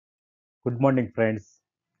Good morning friends.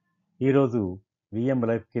 ఈరోజు VM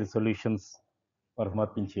life care solutions వారు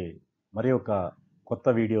సమర్పించే మరి ఒక కొత్త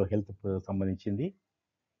వీడియో హెల్త్ సంబంధించింది.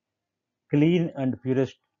 Clean and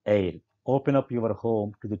purest air. Open up your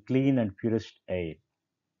home to the clean and purest air.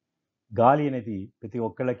 గాలి అనేది ప్రతి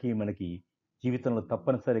ఒక్కళ్ళకి మనకి జీవితంలో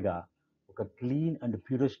తప్పనిసరిగా ఒక క్లీన్ అండ్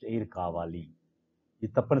ప్యూరెస్ట్ ఎయిర్ కావాలి.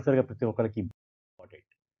 ఇది తప్పనిసరిగా ప్రతి ఒక్కరికి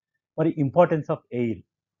ఇంపార్టెంట్. మరి ఇంపార్టెన్స్ ఆఫ్ ఎయిర్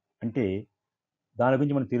అంటే దాని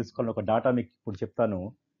గురించి మనం తెలుసుకోవాలని ఒక డాటా మీకు ఇప్పుడు చెప్తాను.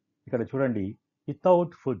 ఇక్కడ చూడండి,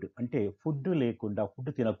 వితౌట్ ఫుడ్ అంటే ఫుడ్ లేకుండా, ఫుడ్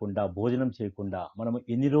తినకుండా, భోజనం చేయకుండా మనం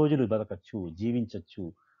ఎన్ని రోజులు బతకచ్చు, జీవించవచ్చు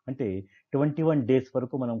అంటే 21 డేస్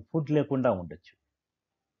వరకు మనం ఫుడ్ లేకుండా ఉండొచ్చు.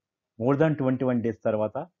 మోర్ దాన్ 21 డేస్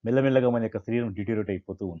తర్వాత మెల్లమెల్లగా మన యొక్క శరీరం డిటీరియేట్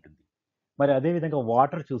అయిపోతూ ఉంటుంది. మరి అదేవిధంగా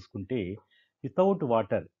వాటర్ చూసుకుంటే, వితౌట్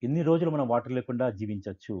వాటర్ ఎన్ని రోజులు మనం వాటర్ లేకుండా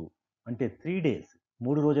జీవించవచ్చు అంటే 3 డేస్,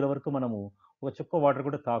 3 రోజుల వరకు మనము ఒక చుక్క వాటర్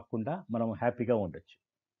కూడా తాగకుండా మనం హ్యాపీగా ఉండొచ్చు.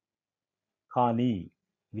 కానీ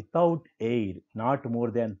without air not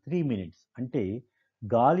more than 3 minutes అంటే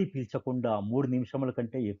గాలి పీల్చకుండా 3 నిమిషముల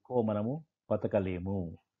కంటే ఎక్కువ మనము బతకలేము.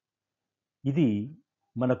 ఇది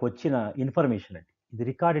మనకొచ్చిన ఇన్ఫర్మేషన్ అండి. ఇది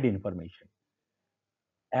రికార్డెడ్ ఇన్ఫర్మేషన్.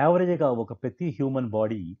 యావరేజ్‌గా ఒక ప్రతి human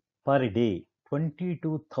body per day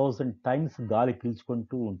 22,000 times గాలి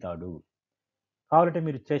పీల్చుకుంటూ ఉంటాడు. కావాలంటే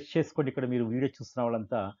మీరు చెక్ చేసుకోండి. ఇక్కడ మీరు వీడియో చూస్తున్న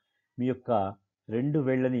వాళ్ళంతా మీ యొక్క 2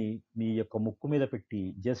 వేళ్ళని మీ యొక్క ముక్కు మీద పెట్టి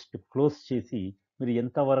జస్ట్ క్లోజ్ చేసి మీరు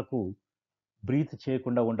ఎంతవరకు బ్రీత్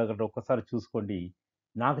చేయకుండా ఉండగలరో ఒక్కసారి చూసుకోండి.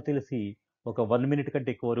 నాకు తెలిసి ఒక 1 మినిట్ కంటే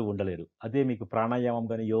ఎక్కువ వరకు ఉండలేరు. అదే మీకు ప్రాణాయామం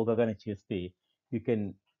గాని, యోగా గాని చేస్తే you can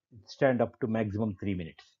stand up to maximum 3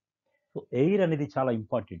 minutes. So, air అనేది చాలా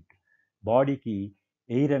ఇంపార్టెంట్. బాడీకి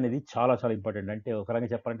ఎయిర్ అనేది చాలా చాలా ఇంపార్టెంట్. అంటే ఒక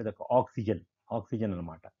రకంగా చెప్పాలంటే అదొక ఆక్సిజన్. ఆక్సిజన్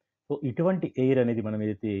అన్నమాట. సో, ఇటువంటి ఎయిర్ అనేది మనం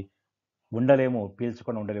ఏదైతే ఉండలేమో,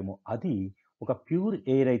 పీల్చకుండా ఉండలేమో, అది ఒక ప్యూర్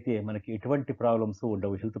ఎయిర్ అయితే మనకి ఎటువంటి ప్రాబ్లమ్స్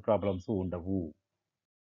ఉండవు. హెల్త్ ప్రాబ్లమ్స్ ఉండవు.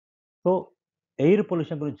 సో, ఎయిర్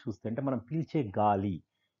పొల్యూషన్ గురించి చూస్తే అంటే మనం పీల్చే గాలి.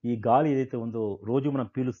 ఈ గాలి ఏదైతే ఉందో రోజు మనం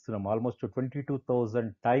పీలుస్తున్నాం. ఆల్‌మోస్ట్ 22,000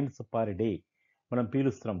 టైమ్స్ పర్ డే మనం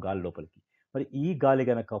పీలుస్తున్నాం గాలి లోపలికి. మరి ఈ గాలి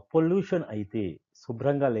గనక పొల్యూషన్ అయితే,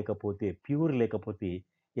 శుభ్రంగా లేకపోతే, ప్యూర్ లేకపోతే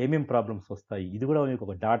ఏమేం ప్రాబ్లమ్స్ వస్తాయి? ఇది కూడా మీకు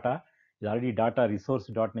ఒక డాటా. ఇది ఆల్రెడీ డాటా రిసోర్స్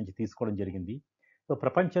డాట్ నుంచి తీసుకోవడం జరిగింది. సో,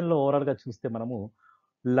 ప్రపంచంలో ఓవరాల్‌గా చూస్తే మనము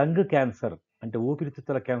లంగ్ క్యాన్సర్ అంటే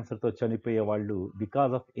ఊపిరితిత్తుల క్యాన్సర్‌తో చనిపోయే వాళ్ళు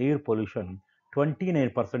బికాస్ ఆఫ్ ఎయిర్ పొల్యూషన్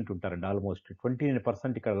 29% ఉంటారండి ఆల్మోస్ట్.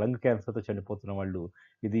 29% ఇక్కడ లంగ్ క్యాన్సర్‌తో చనిపోతున్న వాళ్ళు.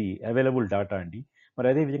 ఇది అవైలబుల్ డాటా అండి. మరి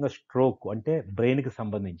అదే విధంగా స్ట్రోక్ అంటే బ్రెయిన్‌కి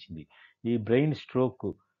సంబంధించింది. ఈ బ్రెయిన్ స్ట్రోక్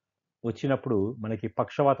వచ్చినప్పుడు మనకి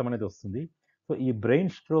పక్షవాతం అనేది వస్తుంది. సో, ఈ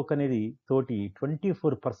బ్రెయిన్ స్ట్రోక్ అనేది తోటి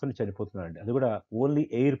 24% చనిపోతున్నారండి. అది కూడా ఓన్లీ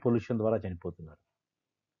ఎయిర్ పొల్యూషన్ ద్వారా చనిపోతున్నారు.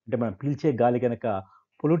 అంటే మనం పీల్చే గాలి గనక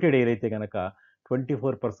పొల్యూటెడ్ ఎయిర్ అయితే గనక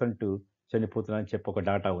 24% చనిపోతున్నారని చెప్పి ఒక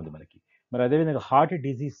డాటా ఉంది మనకి. మరి అదేవిధంగా హార్ట్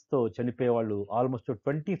డిసీజ్‌తో చనిపోయే వాళ్ళు ఆల్‌మోస్ట్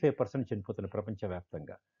 25% చనిపోతున్నారు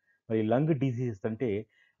ప్రపంచవ్యాప్తంగా. మరి లంగ్ డిసీజెస్ అంటే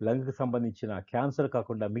లంగ్‌కి సంబంధించిన క్యాన్సర్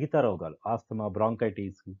కాకుండా మిగతా రోగాలు ఆస్తమా,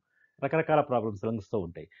 బ్రాంకైటిస్ రకరకాల ప్రాబ్లమ్స్ లంగ్స్‌తో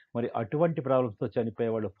ఉంటాయి. మరి అటువంటి ప్రాబ్లమ్స్‌తో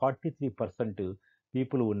చనిపోయే వాళ్ళు 43%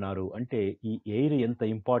 పీపుల్ ఉన్నారు. అంటే ఈ ఎయిర్ ఎంత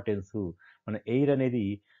ఇంపార్టెన్సు. మన ఎయిర్ అనేది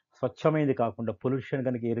స్వచ్ఛమైనది కాకుండా పొల్యూషన్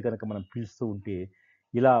గనుక ఎయిర్ గనక మనం పీలుస్తూ ఉంటే,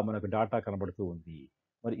 ఇలా మనకు డాటా కనబడుతూ ఉంది.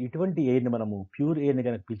 మరి ఇటువంటి ఎయిర్‌ని మనము ప్యూర్ ఎయిర్‌ని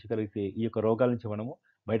గనక పీల్చగలిగితే ఈ యొక్క రోగాల నుంచి మనము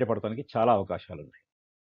బయటపడటానికి చాలా అవకాశాలున్నాయి.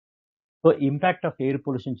 So, impact of air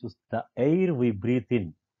pollution చూస్తే the air we breath in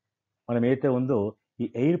మనం ఏదైతే ఉందో ఈ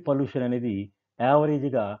ఎయిర్ పొల్యూషన్ అనేది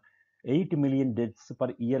యావరేజ్‌గా 8,000,000 డెత్స్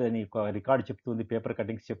పర్ ఇయర్ అని ఒక రికార్డ్ చెప్తుంది. పేపర్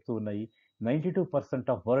కటింగ్స్ చెప్తూ ఉన్నాయి. 92%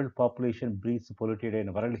 of world population breathes polluted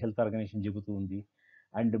అని వరల్డ్ హెల్త్ ఆర్గనైజేషన్ చెబుతూ ఉంది.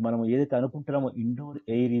 అండ్ మనం ఏదైతే అనుకుంటున్నామో indoor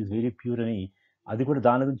air is very pure అని, అది కూడా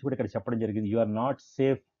దాని గురించి కూడా ఇక్కడ చెప్పడం జరిగింది. You are not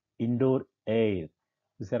safe indoor air.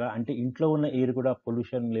 చూసారా? అంటే ఇంట్లో ఉన్న ఎయిర్ కూడా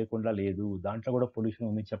పొల్యూషన్ లేకుండా లేదు. దాంట్లో కూడా పొల్యూషన్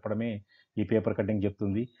ఉందని చెప్పడమే ఈ పేపర్ కటింగ్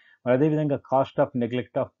చెప్తుంది. మరి అదే విధంగా cost of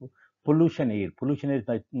neglect of pollution air. Pollution air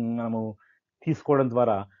మనము తీసుకోవడం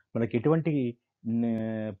ద్వారా మనకి ఎటువంటి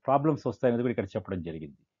ప్రాబ్లమ్స్ వస్తాయనేది కూడా ఇక్కడ చెప్పడం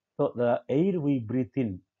జరిగింది. So, the air we breath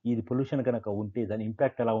in ఇది పొల్యూషన్ గనక ఉంటే దాని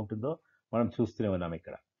ఇంపాక్ట్ ఎలా ఉంటుందో మనం చూస్తూనే ఉన్నాం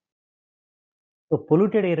ఇక్కడ. సో,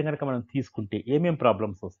 పొల్యూటెడ్ ఎయిర్ గనక మనం తీసుకుంటే ఏమేం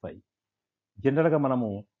ప్రాబ్లమ్స్ వస్తాయి? జనరల్‌గా మనము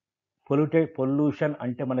పొల్యూషన్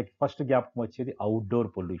అంటే మనకి ఫస్ట్ జ్ఞాపకం వచ్చేది ఔట్‌డోర్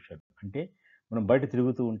పొల్యూషన్. అంటే మనం బయట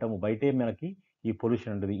తిరుగుతూ ఉంటాము. బయటే మనకి ఈ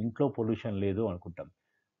పొల్యూషన్ ఉంటది. ఇంట్లో పొల్యూషన్ లేదు అనుకుంటాం.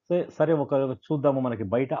 సరే ఒక చూద్దాము మనకి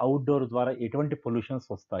బయట ఔట్‌డోర్ ద్వారా ఎటువంటి పొల్యూషన్స్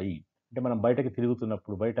వస్తాయి. అంటే మనం బయటకి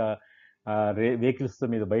తిరుగుతున్నప్పుడు బయట వెహికల్స్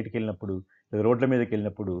మీద బయటికెళ్ళినప్పుడు, లేదా రోడ్ల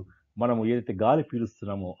మీదకెళ్ళినప్పుడు మనము ఏదైతే గాలి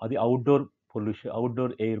పీలుస్తున్నామో అది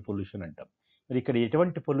ఔట్‌డోర్ ఎయిర్ పొల్యూషన్ అంటాం. మరి ఇక్కడ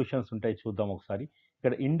ఎటువంటి పొల్యూషన్స్ ఉంటాయి చూద్దాం ఒకసారి.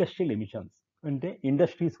 ఇక్కడ ఇండస్ట్రియల్ ఎమిషన్స్ అంటే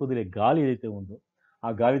ఇండస్ట్రీస్ వదిలే గాలి ఏదైతే ఉందో, ఆ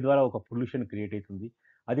గాలి ద్వారా ఒక పొల్యూషన్ క్రియేట్ అయితుంది.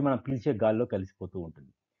 అది మనం పీల్చే గాలిలో కలిసిపోతూ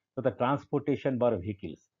ఉంటుంది. తర్వాత ట్రాన్స్‌పోర్టేషన్ బార్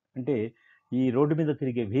వెహికల్స్ అంటే ఈ రోడ్డు మీద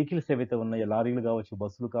తిరిగే వెహికల్స్ ఏవైతే ఉన్నాయో లారీలు కావచ్చు,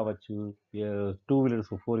 బస్సులు కావచ్చు, టూ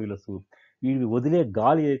వీలర్స్, ఫోర్ వీలర్స్ ఇవి వదిలే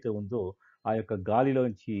గాలి ఏదైతే ఉందో ఆ యొక్క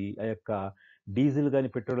గాలిలోంచి ఆ యొక్క డీజిల్ గాని,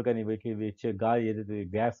 పెట్రోల్ గాని వచ్చే గాలి ఏదైతే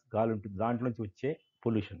గ్యాస్ గాలి ఉంటుందో దాంట్లో నుంచి వచ్చే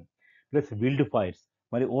పొల్యూషన్. ప్లస్ విల్డ్ ఫైర్స్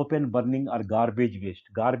మరి open burning are garbage waste.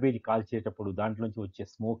 Garbage కాల్చేటప్పుడు దాంట్లో నుంచి వచ్చే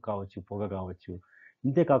స్మోక్ కావచ్చు, పొగ కావచ్చు.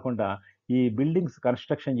 ఇంతే కాకుండా ఈ బిల్డింగ్స్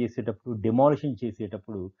కన్‌స్ట్రక్షన్ చేసేటప్పుడు, డెమాలిషన్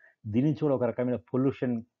చేసేటప్పుడు దీని నుంచి కూడా ఒక రకమైన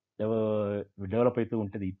పొల్యూషన్ డెవలప్ అయితూ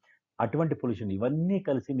ఉంటది. అటువంటి పొల్యూషన్ ఇవన్నీ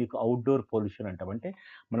కలిసి మీకు ఔట్‌డోర్ పొల్యూషన్ అంటాం. అంటే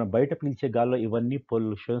మనం బయట పీల్చే గాలిలో ఇవన్నీ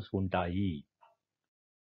పొల్యూషన్స్ ఉంటాయి.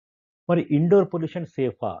 మరి ఇండోర్ పొల్యూషన్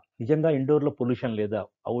సేఫా? నిజంగా ఇండోర్‌లో పొల్యూషన్ లేదా?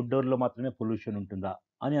 ఔట్‌డోర్‌లో మాత్రమే పొల్యూషన్ ఉంటుందా?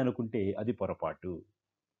 అని అనుకుంటే అది పొరపాటు.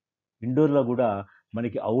 ఇండోర్‌లో గూడా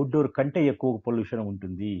మనకి ఔట్‌డోర్ కంటే ఎక్కువ పొల్యూషన్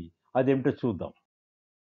ఉంటుంది. అదేంటో చూద్దాం.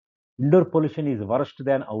 Indoor pollution is worst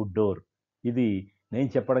than outdoor. ఇది నేను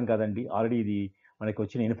చెప్పడం కాదండి. ఆల్రెడీ ఇది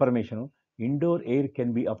మనకొచ్చిన information. Indoor air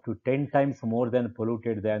can be up to 10 times more than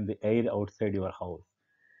polluted than the air outside your house.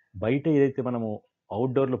 బయట ఏదైతే మనము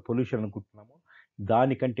ఔట్‌డోర్‌లో పొల్యూషన్ అనుకుంటున్నామో,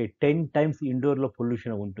 దానికంటే 10 టైమ్స్ ఇండోర్‌లో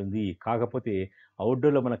పొల్యూషన్ ఉంటుంది. కాకపోతే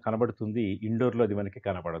ఔట్‌డోర్‌లో మనకు కనబడుతుంది. ఇండోర్‌లో అది మనకి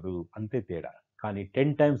కనపడదు. అంతే తేడా. కానీ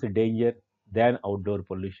 10 times danger than outdoor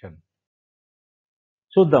pollution.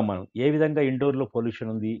 చూద్దాం మనం. ఏ విధంగా ఇండోర్‌లో పొల్యూషన్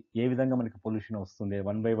ఉంది? ఏ విధంగా మనకి పొల్యూషన్ వస్తుంది?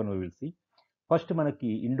 One by one we will see. First మనకి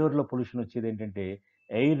ఇండోర్‌లో పొల్యూషన్ వచ్చేదేంటంటే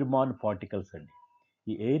ఎయిర్ బార్న్ పార్టికల్స్ అండి.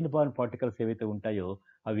 ఈ ఎయిర్ బార్న్ పార్టికల్స్ ఏవైతే ఉంటాయో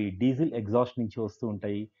అవి డీజిల్ ఎగ్జాస్ట్ నుంచి వస్తూ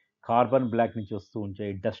ఉంటాయి. కార్బన్ బ్లాక్ నుంచి వస్తూ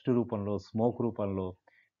ఉంటాయి. డస్ట్ రూపంలో, స్మోక్ రూపంలో,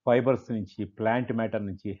 ఫైబర్స్ నుంచి, ప్లాంట్ మ్యాటర్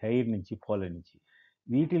నుంచి, హెయిర్ నుంచి, పోలెన్ నుంచి.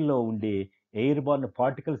 వీటిల్లో ఉండే ఎయిర్ బార్న్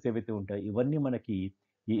పార్టికల్స్ ఏవైతే ఉంటాయో ఇవన్నీ మనకి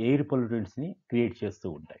ఈ ఎయిర్ పొల్యూటెంట్స్‌ని క్రియేట్ చేస్తూ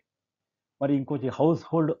ఉంటాయి. మరి ఇంకోటి house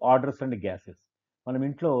hold orders and gases. మనం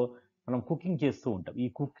ఇంట్లో మనం కుకింగ్ చేస్తూ ఉంటాం. ఈ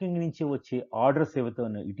కుకింగ్ నుంచి వచ్చే ఆర్డర్స్ ఏవైతే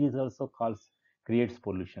ఉన్నాయో it is also creates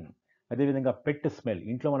pollution. అదేవిధంగా పెట్ స్మెల్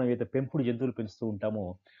ఇంట్లో మనం ఏదైతే పెంపుడు జంతువులు పెంచుతూ ఉంటామో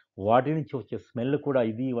వాటి నుంచి వచ్చే స్మెల్ కూడా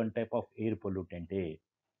ఇది వన్ టైప్ ఆఫ్ ఎయిర్ పొల్యూటెంటే.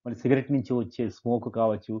 మరి సిగరెట్ నుంచి వచ్చే స్మోక్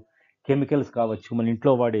కావచ్చు, కెమికల్స్ కావచ్చు, మన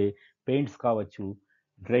ఇంట్లో వాడే పెయింట్స్ కావచ్చు,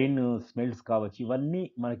 డ్రైన్ స్మెల్స్ కావచ్చు, ఇవన్నీ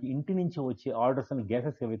మనకి ఇంటి నుంచి వచ్చే ఆర్డర్స్ అండ్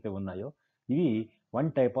గ్యాసెస్ ఏవైతే ఉన్నాయో ఇవి one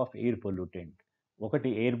type of air pollutant. ఒకటి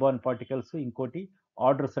ఎయిర్ బార్న్ పార్టికల్స్, ఇంకోటి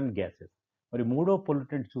ఆర్డర్స్ అండ్ గ్యాసెస్. మరి మూడో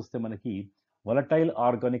పొల్యూటెంట్ చూస్తే మనకి వలటైల్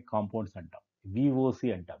ఆర్గానిక్ కాంపౌండ్స్ అంటాం. విఓసి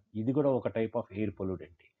అంటాం. ఇది కూడా ఒక టైప్ ఆఫ్ ఎయిర్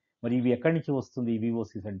పొల్యూటెంట్. మరి ఇవి ఎక్కడి నుంచి వస్తుంది ఈ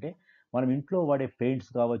విఓసిస్ అంటే మనం ఇంట్లో వాడే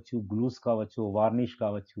పెయింట్స్ కావచ్చు, గ్లూస్ కావచ్చు, వార్నిష్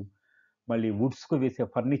కావచ్చు, మళ్ళీ వుడ్స్‌కు వేసే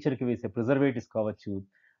ఫర్నిచర్‌కి వేసే ప్రిజర్వేటివ్స్ కావచ్చు.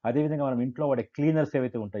 అదేవిధంగా మనం ఇంట్లో వాడే క్లీనర్స్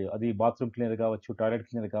ఏవైతే ఉంటాయో అది బాత్రూమ్ క్లీనర్ కావచ్చు, టాయిలెట్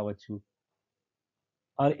క్లీనర్ కావచ్చు,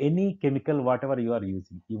 or any chemical whatever you are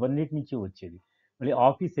using ఇవన్నిటి నుంచి వచ్చేది. మళ్ళీ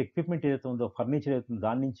ఆఫీస్ ఎక్విప్‌మెంట్ ఏదైతే ఉందో, ఫర్నిచర్ ఏదైతే ఉందో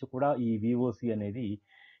దాని నుంచి కూడా ఈ వీఓసీ అనేది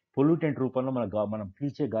పొల్యూటెంట్ రూపంలో మనం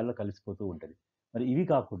పీల్చే గాలిలో కలిసిపోతూ ఉంటది. మరి ఇవి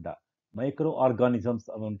కాకుండా మైక్రో ఆర్గానిజమ్స్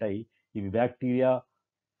అవి ఉంటాయి. ఇవి bacteria,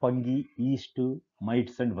 fungi, east,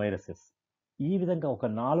 mites and viruses. ఈ విధంగా ఒక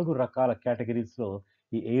 4 రకాల కేటగరీస్‌లో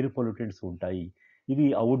ఈ ఎయిర్ పొల్యూటెంట్స్ ఉంటాయి. ఇవి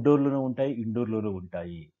ఔట్‌డోర్‌లోనూ ఉంటాయి, ఇండోర్‌లోనూ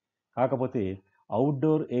ఉంటాయి. కాకపోతే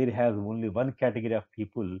outdoor air has only one category of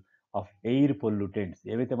people of air pollutants.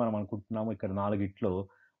 ఏవైతే మనం అనుకుంటున్నామో ఇక్కడ నాలుగిట్లో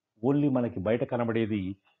ఓన్లీ మనకి బయట కనబడేది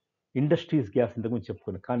ఇండస్ట్రీస్ గ్యాస్ ఇంతకుముందు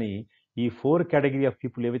చెప్పుకున్నాం. కానీ ఈ 4 కేటగరీ ఆఫ్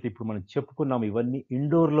పీపుల్ ఏవైతే ఇప్పుడు మనం చెప్పుకున్నామో ఇవన్నీ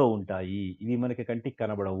ఇండోర్‌లో ఉంటాయి. ఇవి మనకి కంటికి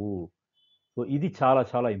కనబడవు. సో, ఇది చాలా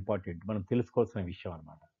చాలా ఇంపార్టెంట్. మనం తెలుసుకోవాల్సిన విషయం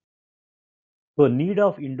అన్నమాట. So, need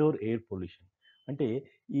of indoor air pollution. అంటే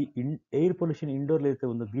ఈ ఎయిర్ పొల్యూషన్ ఇండోర్‌లో ఏదైతే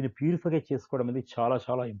ఉందో దీన్ని ప్యూరిఫై చేసుకోవడం అనేది చాలా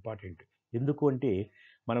చాలా ఇంపార్టెంట్. ఎందుకు అంటే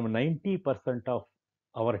మనం 90% ఆఫ్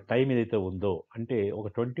అవర్ టైమ్ ఏదైతే ఉందో అంటే ఒక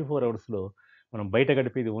 24 అవర్స్‌లో మనం బయట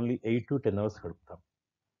గడిపేది ఓన్లీ 8-10 అవర్స్ గడుపుతాం.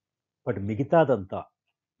 బట్ మిగతాదంతా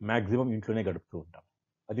మాక్సిమం ఇంట్లోనే గడుపుతూ ఉంటాం.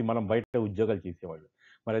 అది మనం బయట ఉద్యోగాలు చేసేవాళ్ళు.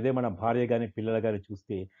 మరి అదే మన భార్య గాని, పిల్లలు గాని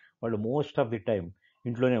చూస్తే వాళ్ళు మోస్ట్ ఆఫ్ ది టైమ్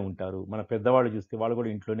ఇంట్లోనే ఉంటారు. మన పెద్దవాళ్ళు చూస్తే వాళ్ళు కూడా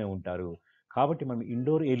ఇంట్లోనే ఉంటారు. కాబట్టి మనం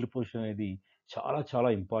ఇండోర్ ఎయిర్ పొల్యూషన్ అనేది చాలా చాలా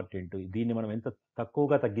ఇంపార్టెంట్. దీన్ని మనం ఎంత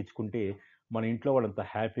తక్కువగా తగ్గించుకుంటే మన ఇంట్లో వాళ్ళంతా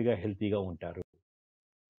హ్యాపీగా, హెల్తీగా ఉంటారు.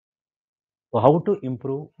 So, how to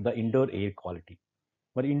improve the indoor air quality.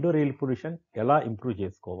 మరి ఇండోర్ ఎయిర్ పొల్యూషన్ ఎలా ఇంప్రూవ్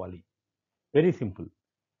చేసుకోవాలి? Very simple.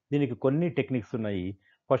 దీనికి కొన్ని టెక్నిక్స్ ఉన్నాయి.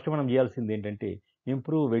 ఫస్ట్ మనం చేయాల్సిందేంటంటే,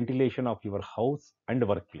 improve ventilation of your house and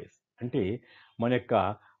work place. అంటే మన యొక్క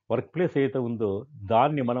వర్క్ ప్లేస్ ఏదైతే ఉందో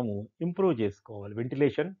దాన్ని మనము ఇంప్రూవ్ చేసుకోవాలి.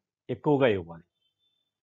 వెంటిలేషన్ ఎక్కువగా ఇవ్వాలి.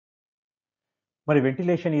 మరి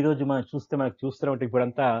వెంటిలేషన్ ఈరోజు మనం చూస్తే మనకు చూస్తున్నామంటే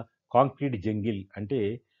ఇప్పుడంతా కాంక్రీట్ జంగిల్. అంటే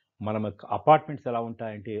మనం అపార్ట్మెంట్స్ ఎలా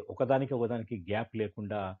ఉంటాయంటే ఒకదానికి ఒకదానికి గ్యాప్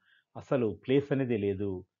లేకుండా అసలు ప్లేస్ అనేదే లేదు.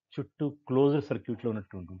 చుట్టూ క్లోజ్డ్ సర్క్యూట్‌లో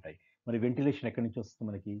ఉన్నట్టు ఉంటుంటాయి. మరి వెంటిలేషన్ ఎక్కడి నుంచి వస్తుంది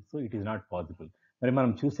మనకి? So, it is not possible. మరి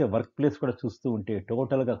మనం చూసే వర్క్ ప్లేస్ కూడా చూస్తూ ఉంటే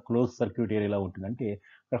టోటల్‌గా క్లోజ్ సర్క్యూట్ ఏరియాలా ఉంటుంది. అంటే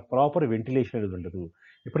అక్కడ ప్రాపర్ వెంటిలేషన్ అనేది ఉండదు.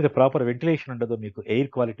 ఎప్పుడైతే ప్రాపర్ వెంటిలేషన్ ఉండదో మీకు ఎయిర్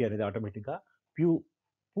క్వాలిటీ అనేది ఆటోమేటిక్‌గా ప్యూ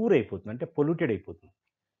పూర్ అయిపోతుంది. అంటే పొల్యూటెడ్ అయిపోతుంది.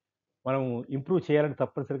 మనం ఇంప్రూవ్ చేయాలంటే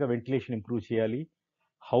తప్పనిసరిగా వెంటిలేషన్ ఇంప్రూవ్ చేయాలి.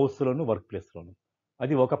 హౌస్‌లోను, వర్క్ ప్లేస్‌లోను.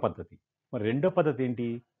 అది ఒక పద్ధతి. మరి రెండో పద్ధతి ఏంటి?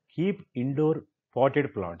 Keep indoor potted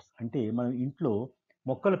plants. అంటే మనం ఇంట్లో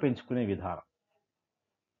మొక్కలు పెంచుకునే విధానం.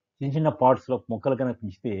 చిన్న చిన్న పాట్స్‌లో మొక్కలు గనక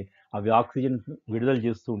పెంచితే అవి ఆక్సిజన్ విడుదల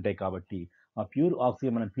చేస్తూ ఉంటాయి కాబట్టి, ఆ ప్యూర్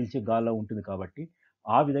ఆక్సిజన్ మనం పీల్చే గాలిలో ఉంటుంది కాబట్టి,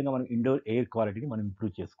 ఆ విధంగా మనం ఇండోర్ ఎయిర్ క్వాలిటీని మనం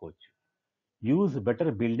ఇంప్రూవ్ చేసుకోవచ్చు. Use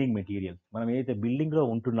better building materials. మనం ఏదైతే బిల్డింగ్‌లో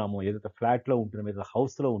ఉంటున్నామో, ఏదైతే ఫ్లాట్‌లో ఉంటున్నామో, ఏదైతే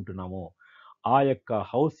హౌస్‌లో ఉంటున్నామో, ఆ యొక్క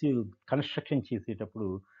హౌస్ కన్‌స్ట్రక్షన్ చేసేటప్పుడు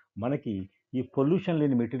మనకి ఈ పొల్యూషన్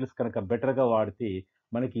లేని మెటీరియల్స్ కనుక బెటర్‌గా వాడితే,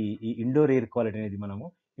 మనకి ఈ ఇండోర్ ఎయిర్ క్వాలిటీ అనేది మనము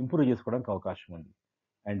ఇంప్రూవ్ చేసుకోవడానికి అవకాశం ఉంది.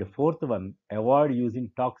 And fourth one, avoid using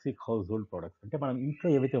toxic house hold products. అంటే మనం ఇంట్లో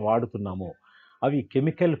ఏవైతే వాడుతున్నామో, అవి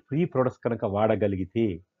కెమికల్ ఫ్రీ ప్రొడక్ట్స్ కనుక వాడగలిగితే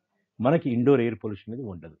మనకి ఇండోర్ ఎయిర్ పొల్యూషన్ అనేది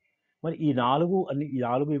ఉండదు. మరి ఈ 4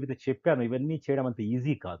 ఏవైతే చెప్పానో ఇవన్నీ చేయడం అంత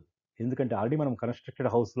ఈజీ కాదు. ఎందుకంటే ఆల్రెడీ మనం కన్‌స్ట్రక్టెడ్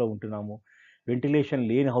హౌస్‌లో ఉంటున్నాము. వెంటిలేషన్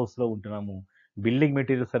లేని హౌస్‌లో ఉంటున్నాము. బిల్డింగ్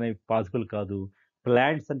మెటీరియల్స్ అనేవి పాసిబుల్ కాదు.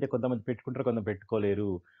 ప్లాంట్స్ అంటే కొంతమంది పెట్టుకుంటారు, కొంతమంది పెట్టుకోలేరు.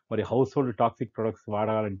 మరి హౌస్ హోల్డ్ టాక్సిక్ ప్రొడక్ట్స్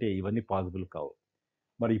వాడాలంటే ఇవన్నీ పాసిబుల్ కావు.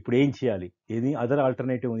 మరి ఇప్పుడేం చేయాలి? ఎనీ అదర్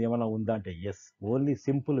ఆల్టర్‌నేటివ్ ఏమన్నా ఉందా అంటే yes. Only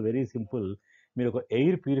simple, very simple. మీరొక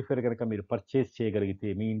ఎయిర్ ప్యూరిఫైయర్ గనక మీరు పర్చేజ్ చేయగలిగితే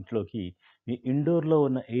మీ ఇంట్లోకి, మీ ఇండోర్‌లో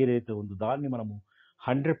ఉన్న ఎయిర్ ఏదైతే ఉందో దాన్ని మనము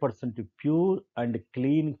 100% pure and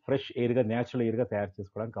clean fresh ఎయిర్‌గా, natural ఎయిర్‌గా తయారు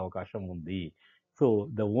చేసుకోవడానికి అవకాశం ఉంది. So,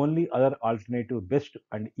 the only other alternative best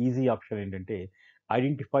and easy option ఏంటంటే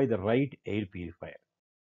identify the right air purifier.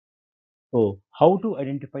 So, how to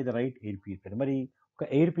identify the right air purifier. మరి ఒక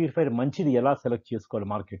ఎయిర్ ప్యూరిఫైయర్ మంచిది ఎలా సెలెక్ట్ చేసుకోవాలి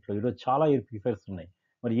మార్కెట్‌లో? ఈరోజు చాలా ఎయిర్ ప్యూరిఫైయర్స్ ఉన్నాయి.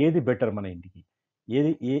 మరి ఏది బెటర్ మన ఇంటికి?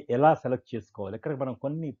 ఎలా సెలెక్ట్ చేసుకోవాలి? ఇక్కడ మనం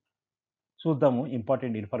కొన్ని చూద్దాము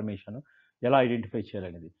ఇంపార్టెంట్ ఇన్ఫర్మేషన్ ఎలా ఐడెంటిఫై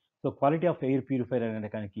చేయాలనేది. So, quality of air purifier అనే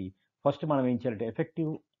దానికి ఫస్ట్ మనం ఏం చేయాలంటే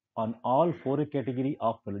effective on all 4 category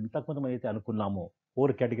of ఇంతకుముందు మనం అయితే అనుకున్నామో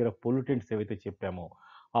 4 కేటగరీ ఆఫ్ పొల్యూటెంట్స్ ఏవైతే చెప్పామో,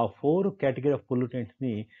 ఆ 4 కేటగరీ ఆఫ్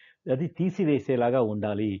పొల్యూటెంట్స్‌ని అది తీసివేసేలాగా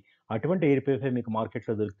ఉండాలి. అటువంటి ఎయిర్ ప్యూరిఫైయర్ మీకు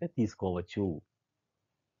మార్కెట్‌లో దొరికితే తీసుకోవచ్చు.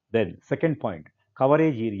 Then second point,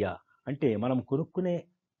 coverage area. అంటే మనం కొనుక్కునే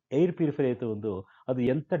ఎయిర్ ప్యూరిఫైయర్ ఏదైతే ఉందో అది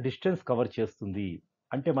ఎంత డిస్టెన్స్ కవర్ చేస్తుంది.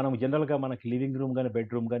 అంటే మనం జనరల్‌గా మనకి లివింగ్ రూమ్ గాని,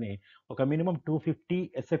 బెడ్‌రూమ్ గాని ఒక మినిమమ్ 250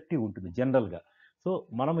 ఎస్ఎఫ్టీ ఉంటుంది జనరల్‌గా. సో,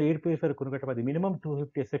 మనం ఎయిర్ ప్యూరిఫైయర్ కొనుక్కేటప్పుడు అది మినిమమ్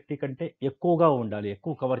 250 ఎస్ఎఫ్టీ కంటే ఎక్కువగా ఉండాలి.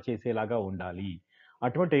 ఎక్కువ కవర్ చేసేలాగా ఉండాలి.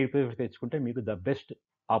 అటువంటి ఎయిర్ ప్యూరిఫైయర్ తెచ్చుకుంటే మీకు ద బెస్ట్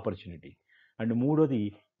ఆపర్చునిటీ. అండ్ మూడోది,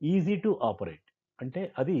 ఈజీ టు ఆపరేట్. అంటే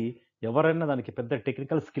అది ఎవరైనా దానికి పెద్ద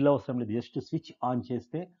టెక్నికల్ స్కిల్ అవసరం లేదు. జస్ట్ స్విచ్ ఆన్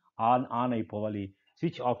చేస్తే ఆన్ అయిపోవాలి.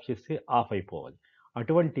 స్విచ్ ఆఫ్ చేస్తే ఆఫ్ అయిపోవాలి.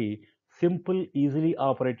 అటువంటి simple, easily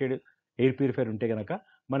operated air purifier ఉంటే గనక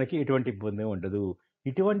మనకి ఎటువంటి ఇబ్బంది ఉండదు.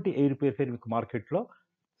 ఇటువంటి ఎయిర్ ప్యూరిఫైయర్ మీకు మార్కెట్‌లో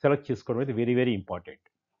సెలెక్ట్ చేసుకోవడం అనేది వెరీ, వెరీ ఇంపార్టెంట్.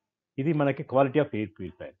 ఇది మనకి quality of air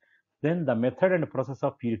purifier. Then the method and process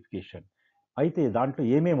of purification. అయితే దాంట్లో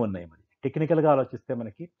ఏమేమి ఉన్నాయి మరి? టెక్నికల్‌గా ఆలోచిస్తే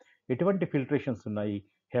మనకి ఎటువంటి ఫిల్ట్రేషన్స్ ఉన్నాయి?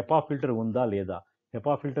 హెపా ఫిల్టర్ ఉందా? లేదా?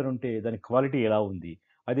 హెపా ఫిల్టర్ ఉంటే దాని క్వాలిటీ ఎలా ఉంది?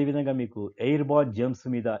 అదేవిధంగా మీకు ఎయిర్ బార్న్ జెర్మ్స్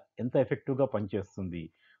మీద ఎంత ఎఫెక్టివ్‌గా పనిచేస్తుంది?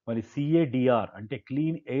 మరి సీఏడీఆర్ అంటే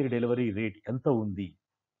క్లీన్ ఎయిర్ డెలివరీ రేట్ ఎంత ఉంది?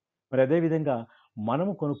 మరి అదే విధంగా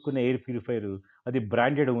మనము కొనుక్కున్న ఎయిర్ ప్యూరిఫైయర్ అది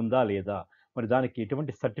బ్రాండెడ్ ఉందా లేదా? మరి దానికి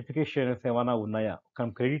ఎటువంటి సర్టిఫికేషన్స్ ఏమైనా ఉన్నాయా?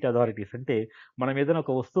 క్రెడిట్ అథారిటీస్ అంటే మనం ఏదైనా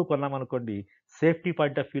ఒక వస్తువు కొన్నామనుకోండి, సేఫ్టీ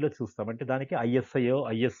పాయింట్ ఆఫ్ వ్యూలో చూస్తాం. అంటే దానికి ఐఎస్ఐయో,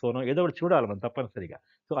 ఐఎస్ఓనో ఏదో ఒకటి చూడాలి మనం తప్పనిసరిగా.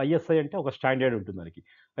 సో, ఐఎస్ఐ అంటే ఒక స్టాండర్డ్ ఉంటుంది దానికి.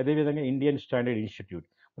 అదే విధంగా ఇండియన్ స్టాండర్డ్ ఇన్‌స్టిట్యూట్.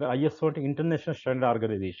 మరి ఐఎస్ఓ అంటే ఇంటర్నేషనల్ స్టాండర్డ్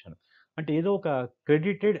ఆర్గనైజేషన్. అంటే ఏదో ఒక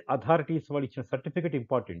క్రెడిటెడ్ అథారిటీస్ వాళ్ళు ఇచ్చిన సర్టిఫికేట్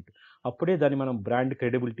ఇంపార్టెంట్. అప్పుడే దాన్ని మనం బ్రాండ్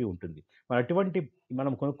క్రెడిబిలిటీ ఉంటుంది. మరి అటువంటి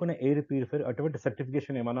మనం కొనుక్కునే ఎయిర్ ప్యూరిఫైయర్ అటువంటి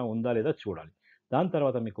సర్టిఫికేషన్ ఏమైనా ఉందా లేదా చూడాలి. దాని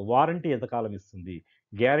తర్వాత మీకు వారంటీ ఎంతకాలం ఇస్తుంది?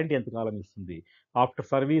 గ్యారంటీ ఎంతకాలం ఇస్తుంది? ఆఫ్టర్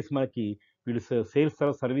సర్వీస్ మనకి వీళ్ళు సేల్స్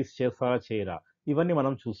తర్వాత సర్వీస్ చేస్తారా? చేయరా? ఇవన్నీ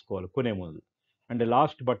మనం చూసుకోవాలి కొనే ముందు. And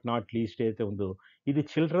last but not least ఏదైతే ఉందో ఇది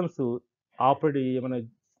చిల్డ్రన్స్ ఆపరేట్ ఏమైనా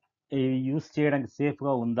యూజ్ చేయడానికి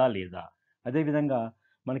సేఫ్‌గా ఉందా? లేదా? అదేవిధంగా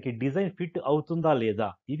మనకి డిజైన్ ఫిట్ అవుతుందా? లేదా?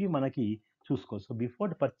 ఇవి మనకి చూసుకోవాలి. So,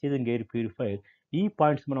 before purchasing air purifier ఈ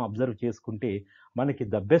పాయింట్స్ మనం అబ్జర్వ్ చేసుకుంటే మనకి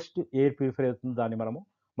ద బెస్ట్ ఎయిర్ ప్యూరిఫైయర్ అవుతుందో దాన్ని మనము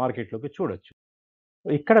మార్కెట్‌లోకి చూడొచ్చు.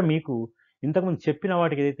 ఇక్కడ మీకు ఇంతకుముందు చెప్పిన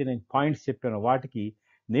వాటికి ఏదైతే నేను పాయింట్స్ చెప్పానో వాటికి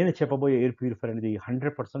నేను చెప్పబోయే ఎయిర్ ప్యూరిఫైయర్ అనేది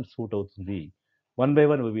 100% సూట్ అవుతుంది. One by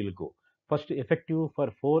one we will go. First effective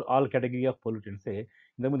for 4 all category of పొల్యూటెంట్సే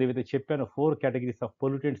ఇంతకుముందు ఏవైతే చెప్పానో 4 కేటగరీస్ ఆఫ్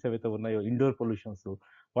పొల్యూటెంట్స్ ఏవైతే ఉన్నాయో ఇండోర్ పొల్యూషన్స్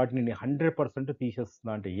వాటిని నేను 100%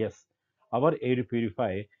 తీసేస్తున్నా అంటే yes. Hour air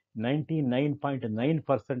purify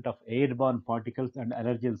 99.9% of air born particles and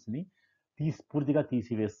అలెర్జెన్స్‌ని పూర్తిగా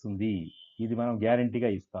తీసివేస్తుంది. ఇది మనం గ్యారంటీగా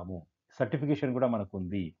ఇస్తాము. సర్టిఫికేషన్ కూడా మనకు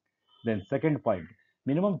ఉంది. Then second point,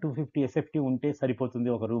 minimum 250 SFT ఉంటే సరిపోతుంది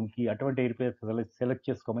ఒక రూమ్కి. అటువంటి ఎయిర్ ప్యూరిఫైర్ సెలెక్ట్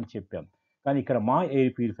చేసుకోమని చెప్పాం. కానీ ఇక్కడ మా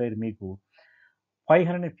ఎయిర్ ప్యూరిఫైర్ మీకు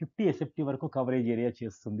 550 ఎస్ఎఫ్టీ వరకు కవరేజ్ ఏరియా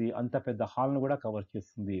చేస్తుంది. అంత పెద్ద హాల్ను కూడా కవర్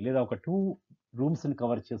చేస్తుంది, లేదా ఒక 2 రూమ్స్ని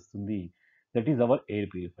కవర్ చేస్తుంది. That is our air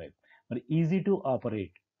purifier. మరి ఈజీ టు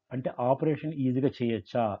ఆపరేట్ అంటే ఆపరేషన్ ఈజీగా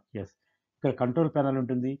చేయొచ్చా? ఎస్. ఇక్కడ కంట్రోల్ ప్యానల్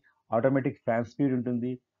ఉంటుంది, ఆటోమేటిక్ ఫ్యాన్ స్పీడ్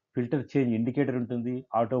ఉంటుంది, ఫిల్టర్ చేంజ్ ఇండికేటర్ ఉంటుంది,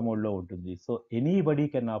 ఆటో మోడ్లో ఉంటుంది. So anybody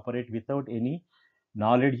can operate without any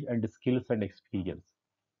knowledge and skills and experience.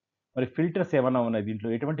 మరి ఫిల్టర్స్ ఏమన్నా ఉన్నాయి దీంట్లో,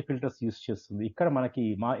 ఎటువంటి ఫిల్టర్స్ యూస్ చేస్తుంది? ఇక్కడ మనకి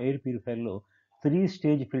మా ఎయిర్ ప్యూరిఫైర్లో 3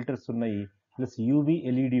 స్టేజ్ ఫిల్టర్స్ ఉన్నాయి, ప్లస్ యూవి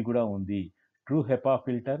ఎల్ఈడి కూడా ఉంది. True HEPA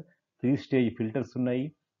filter, 3 stage filters ఉన్నాయి.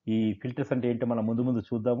 ఈ ఫిల్టర్స్ అంటే ఏంటో మనం ముందు ముందు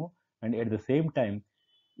చూద్దాము. And at the same time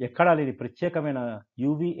ఎక్కడా లేని ప్రత్యేకమైన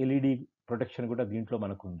యూవి ఎల్ఈడి ప్రొటెక్షన్ కూడా దీంట్లో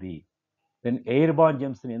మనకు ఉంది. దెన్ ఎయిర్ బార్న్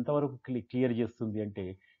జెమ్స్ని ఎంతవరకు క్లియర్ చేస్తుంది అంటే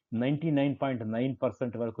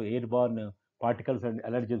 99.9% వరకు ఎయిర్ బార్న్ పార్టికల్స్ అండ్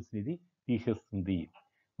అలర్జెన్స్ని ఇది తీసేస్తుంది.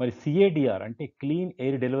 మరి సిఏడిఆర్ అంటే క్లీన్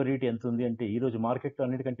ఎయిర్ డెలివరీ ఎంత ఉంది అంటే ఈరోజు మార్కెట్లో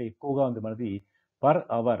అన్నిటికంటే ఎక్కువగా ఉంది మనది. Per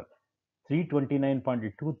hour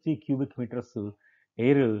 329.23 cubic metres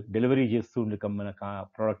air delivery చేస్తుంది మన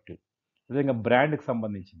ప్రోడక్ట్. విధంగా బ్రాండ్కి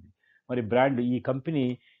సంబంధించింది. మరి బ్రాండ్ ఈ కంపెనీ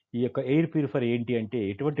ఈ యొక్క ఎయిర్ ప్యూరిఫైర్ ఏంటి అంటే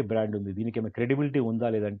ఎటువంటి బ్రాండ్ ఉంది, దీనికి ఏమైనా క్రెడిబిలిటీ ఉందా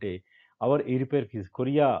లేదంటే అవర్ ఎయిర్ ప్యూరిఫైర్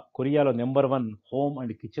కొరియాలో number 1 home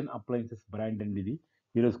and kitchen appliances brand అండి ఇది.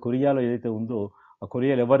 ఈరోజు కొరియాలో ఏదైతే ఉందో ఆ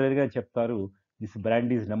కొరియాలో ఎవరైనా చెప్తారు this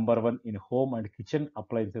brand is number 1 in home and kitchen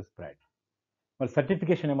appliances brand. మరి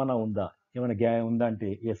సర్టిఫికేషన్ ఏమైనా ఉందా, ఏమైనా ఉందా అంటే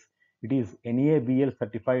yes, it is NABL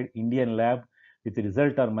certified Indian lab with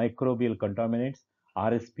result on microbial contaminants,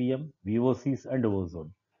 ఆర్ఎస్పిఎం, విఓసిస్ and ozone.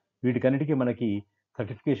 వీటికన్నిటికీ మనకి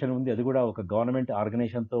సర్టిఫికేషన్ ఉంది, అది కూడా ఒక గవర్నమెంట్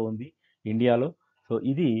ఆర్గనైజేషన్తో ఉంది ఇండియాలో. సో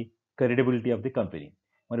ఇది క్రెడిబిలిటీ ఆఫ్ ది కంపెనీ.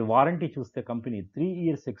 మరి వారంటీ చూస్తే కంపెనీ 3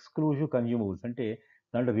 ఇయర్స్ ఎక్స్క్లూజివ్ కన్జ్యూమబుల్స్ అంటే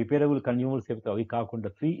దాంట్లో రిపేరబుల్ కన్జ్యూమబుల్స్ ఏవైతే అవి కాకుండా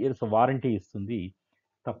 3 ఇయర్స్ వారంటీ ఇస్తుంది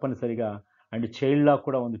తప్పనిసరిగా. అండ్ చైల్డ్ లాక్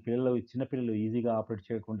కూడా ఉంది, చిన్నపిల్లలు ఈజీగా ఆపరేట్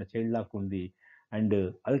చేయకుండా చైల్డ్ లాక్ ఉంది. And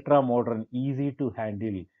ultra modern, easy to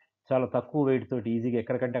handle, చాలా తక్కువ వెయిట్ తోటి ఈజీగా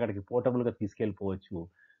ఎక్కడికంటే అక్కడికి పోర్టబుల్గా తీసుకెళ్ళిపోవచ్చు.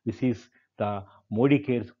 This is the Modi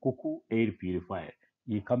cares Kuku air purifier.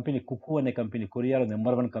 ఈ కంపెనీ కుకు అనే కంపెనీ కొరియాలో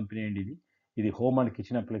నెంబర్ 1 కంపెనీ అండి ఇది. ఇది home and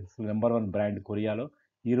kitchen appliances number 1 brand కొరియాలో.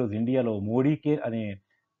 ఈరోజు ఇండియాలో మోడీ కేర్ అనే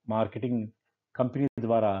మార్కెటింగ్ కంపెనీ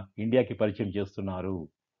ద్వారా ఇండియాకి పరిచయం చేస్తున్నారు.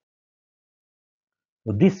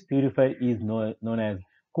 This purifier is known as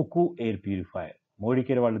Kuku air purifier. Modi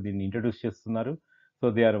care వాళ్ళు దీన్ని ఇంట్రడ్యూస్ చేస్తున్నారు. So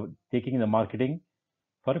they are taking the marketing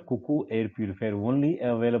for Kuku air purifier only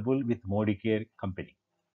available with Modi care company.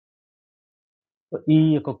 ఈ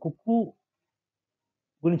యొక్క కుకు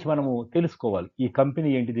గురించి మనము తెలుసుకోవాలి, ఈ కంపెనీ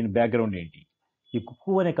ఏంటి, దీని బ్యాక్గ్రౌండ్ ఏంటి. ఈ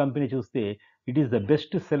కుకు అనే కంపెనీ చూస్తే it is the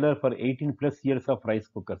best seller for 18+ years of rice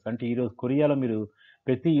cookers. అంటే ఈరోజు కొరియాలో మీరు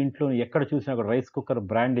ప్రతి ఇంట్లో ఎక్కడ చూసినా కూడా రైస్ కుక్కర్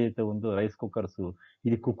బ్రాండ్ ఏదైతే ఉందో రైస్ కుక్కర్స్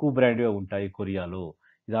ఇది కుకు బ్రాండ్గా ఉంటాయి కొరియాలో.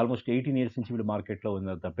 ఇది ఆల్మోస్ట్ 18 ఇయర్స్ నుంచి వీళ్ళు మార్కెట్లో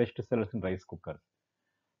ఉంది, the best sellers in rice cooker.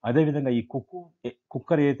 అదేవిధంగా ఈ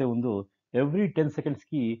కుక్కర్ ఏదైతే ఉందో ఎవ్రీ 10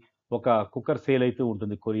 సెకండ్స్కి ఒక కుక్కర్ సేల్ అవుతూ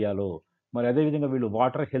ఉంటుంది కొరియాలో. మరి అదేవిధంగా వీళ్ళు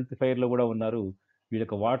వాటర్ హెల్త్ ఫైర్లో కూడా ఉన్నారు. వీళ్ళ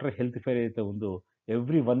యొక్క వాటర్ హెల్త్ ఫైర్ ఏదైతే ఉందో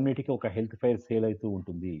ఎవ్రీ 1 మినిట్కి ఒక హెల్త్ ఫైర్ సేల్ అవుతూ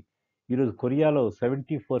ఉంటుంది. ఈరోజు కొరియాలో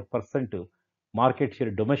 74% market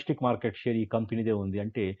share, domestic market share ఈ కంపెనీదే ఉంది.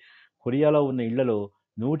 అంటే కొరియాలో ఉన్న ఇళ్లలో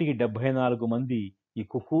 174 మంది ఈ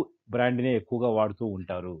కుకు బ్రాండ్నే ఎక్కువగా వాడుతూ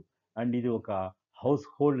ఉంటారు. అండ్ ఇది ఒక హౌస్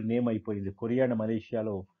హోల్డ్ నేమ్ అయిపోయింది కొరియా అండ్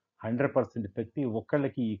మలేషియాలో. 100% ప్రతి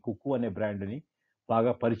ఒక్కళ్ళకి ఈ కుకు అనే బ్రాండ్ని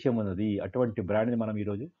బాగా పరిచయం ఉన్నది. అటువంటి బ్రాండ్ని మనం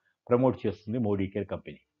ఈరోజు ప్రమోట్ చేస్తుంది Modi care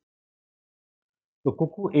company. So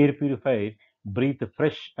Kuku air purifier breath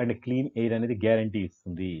fresh and clean air అనేది గ్యారంటీ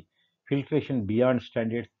ఇస్తుంది. Filtration beyond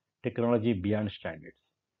standards, technology beyond standards.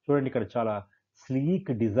 చూడండి ఇక్కడ చాలా sleek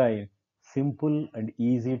design, simple and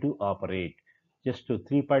easy to operate. Just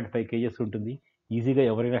 3.5 kgs ఉంటుంది, ఈజీగా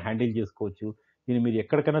ఎవరైనా హ్యాండిల్ చేసుకోవచ్చు. దీన్ని మీరు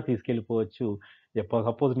ఎక్కడికైనా తీసుకెళ్ళిపోవచ్చు.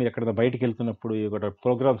 సపోజ్ మీరు ఎక్కడైనా బయటికి వెళ్తున్నప్పుడు,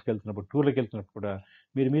 ప్రోగ్రామ్స్కి వెళ్తున్నప్పుడు, టూర్లకు వెళ్తున్నప్పుడు కూడా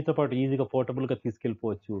మీరు మీతో పాటు ఈజీగా పోర్టబుల్గా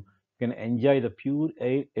తీసుకెళ్ళిపోవచ్చు. You can enjoy the pure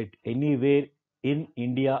air at anywhere in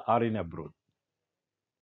India are in abroad.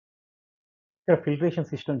 ఇక్కడ ఫిల్ట్రేషన్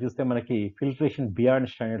సిస్టమ్ చూస్తే మనకి ఫిల్ట్రేషన్ బియాండ్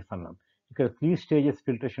స్టాండర్డ్స్ అన్నాం. ఇక్కడ 3 స్టేజెస్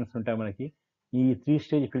ఫిల్ట్రేషన్స్ ఉంటాయి మనకి. ఈ 3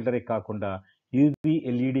 స్టేజ్ ఫిల్టరే కాకుండా యూవి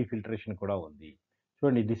ఎల్ఈడి ఫిల్ట్రేషన్ కూడా ఉంది.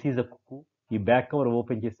 చూడండి దిస్ ఈజ్ అ కుకు. ఈ బ్యాక్ కవర్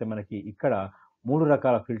ఓపెన్ చేస్తే మనకి ఇక్కడ 3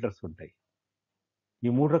 రకాల ఫిల్టర్స్ ఉంటాయి.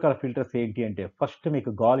 ఈ 3 రకాల ఫిల్టర్స్ ఏంటి అంటే ఫస్ట్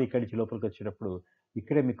మీకు గాలి ఇక్కడి నుంచి లోపలికి వచ్చేటప్పుడు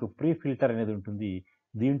ఇక్కడే మీకు ప్రీ ఫిల్టర్ అనేది ఉంటుంది.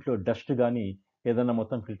 దీంట్లో డస్ట్ కానీ ఏదన్నా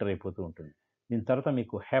మొత్తం ఫిల్టర్ అయిపోతూ ఉంటుంది. దీని తర్వాత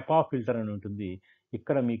మీకు హెపా ఫిల్టర్ అని ఉంటుంది.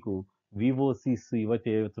 ఇక్కడ మీకు వివోసిస్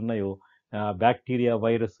ఏవైతే ఉన్నాయో బ్యాక్టీరియా,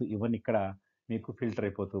 వైరస్ ఇవన్నీ ఇక్కడ మీకు ఫిల్టర్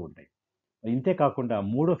అయిపోతూ ఉంటాయి. ఇంతే కాకుండా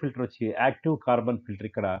మూడో ఫిల్టర్ వచ్చి యాక్టివ్ కార్బన్ ఫిల్టర్.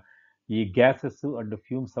 ఇక్కడ ఈ గ్యాసెస్ అండ్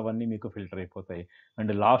ఫ్యూమ్స్ అవన్నీ మీకు ఫిల్టర్ అయిపోతాయి.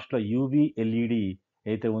 అండ్ లాస్ట్‌లో యూవీ ఎల్ఈడి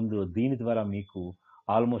అయితే ఉందో దీని ద్వారా మీకు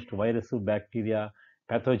ఆల్మోస్ట్ వైరస్, బ్యాక్టీరియా,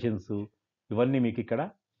 పాథోజన్స్ ఇవన్నీ మీకు ఇక్కడ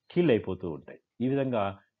కిల్ అయిపోతూ ఉంటాయి. ఈ విధంగా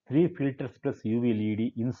 3 filters plus UV LED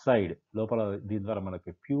inside లోపల దీని ద్వారా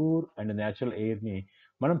మనకి ప్యూర్ అండ్ న్యాచురల్ ఎయిర్‌ని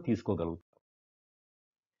మనం తీసుకోగలుగుతాం.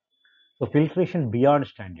 So filtration beyond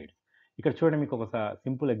standards. ఇక్కడ చూడండి మీకు ఒక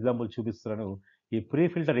సింపుల్ ఎగ్జాంపుల్ చూపిస్తున్నాను. ఈ ప్రీ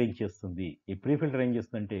ఫిల్టర్ ఏం చేస్తుంది? ఈ ప్రీ ఫిల్టర్ ఏం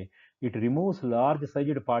చేస్తుందంటే it removes large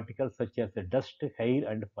sized particles such as dust, hair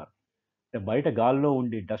and for. అంటే బయట గాల్లో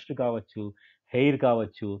ఉండే డస్ట్ కావచ్చు, హెయిర్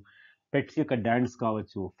కావచ్చు, పెట్స్ యొక్క డాండ్స్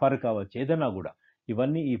కావచ్చు, ఫర్ కావచ్చు, ఏదైనా కూడా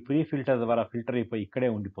ఇవన్నీ ఈ ప్రీ ఫిల్టర్ ద్వారా ఫిల్టర్ అయిపోయి ఇక్కడే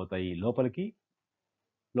ఉండిపోతాయి. లోపలికి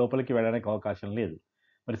లోపలికి వెళ్ళడానికి అవకాశం లేదు.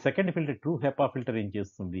 మరి second filter true HEPA filter ఏం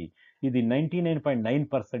చేస్తుంది? ఇది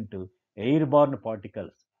 99.9% air born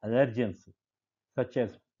particles, allergens such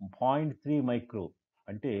as 0.3 micro,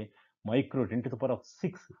 అంటే మైక్రో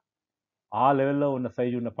 10⁶ ఆ లెవెల్‌లో ఉన్న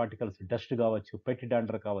సైజ్ ఉన్న పార్టికల్స్, డస్ట్ కావచ్చు, పెట్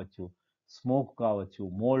డాండర్ కావచ్చు, స్మోక్ కావచ్చు,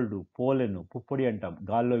 మోల్డ్, పోలెన్, పుప్పొడి అంటాం.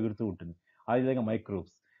 గాల్లో ఎగురుతూ ఉంటుంది. ఆ విధంగా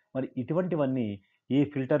మైక్రోబ్స్. మరి ఇటువంటివన్నీ ఈ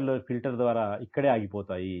ఫిల్టర్ ద్వారా ఇక్కడే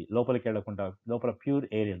ఆగిపోతాయి. లోపలికి వెళ్ళకుండా లోపల ప్యూర్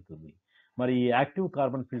ఎయిర్ వెళ్తుంది. మరి ఈ యాక్టివ్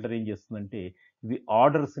కార్బన్ ఫిల్టర్ ఏం చేస్తుందంటే ఇవి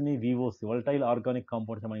ఆర్డర్స్‌ని, వీఓసి వోలటైల్ ఆర్గానిక్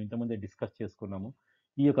కాంపౌండ్స్ మనం ఇంతకుముందే డిస్కస్ చేసుకున్నాము.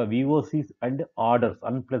 ఈ యొక్క వీఓసీస్ అండ్ ఆర్డర్స్,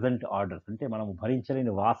 అన్‌ప్లెజెంట్ ఆర్డర్స్ అంటే మనం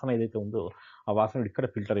భరించలేని వాసన ఏదైతే ఉందో ఆ వాసన ఇక్కడ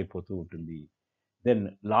ఫిల్టర్ అయిపోతూ ఉంటుంది. దెన్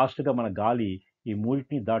లాస్ట్‌గా మన గాలి ఈ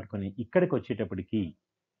మూడిటిని దాటుకొని ఇక్కడికి వచ్చేటప్పటికి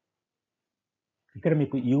ఇక్కడ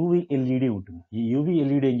మీకు యూవీ ఎల్ఈడి ఉంటుంది. ఈ యూవీ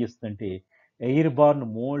ఎల్ఈడి ఏం చేస్తుందంటే air born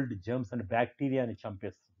mould, germs and బ్యాక్టీరియాని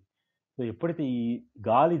చంపేస్తుంది. సో ఎప్పుడైతే ఈ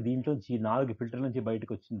గాలి దీంట్లోంచి ఈ 4 ఫిల్టర్ల నుంచి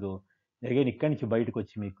బయటకొచ్చిందో అగైన్ ఇక్కడి నుంచి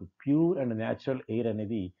బయటకొచ్చి మీకు ప్యూర్ అండ్ న్యాచురల్ ఎయిర్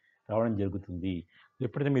అనేది రావడం జరుగుతుంది.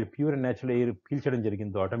 ఎప్పుడైతే మీరు ప్యూర్ అండ్ న్యాచురల్ ఎయిర్ పీల్చడం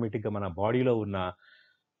జరిగిందో ఆటోమేటిక్‌గా మన బాడీలో ఉన్న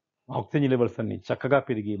ఆక్సిజన్ లెవెల్స్ అన్నీ చక్కగా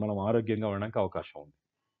పెరిగి మనం ఆరోగ్యంగా ఉండడానికి అవకాశం ఉంది.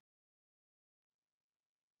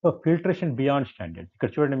 So filtration beyond standards. ఇక్కడ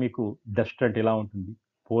చూడండి మీకు డస్ట్ అంటే ఎలా ఉంటుంది?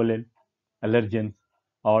 Pollen, అలెర్జెన్స్,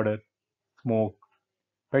 order, smoke,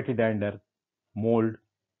 pet dander, mould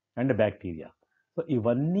and bacteria. So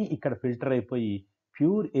ఇవన్నీ ఇక్కడ ఫిల్టర్ అయిపోయి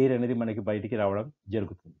ప్యూర్ ఎయిర్ అనేది మనకి బయటికి రావడం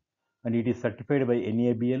జరుగుతుంది. And it is certified by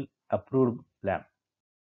NABL approved lab.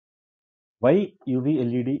 Why UV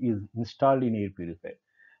LED is installed in air purifier.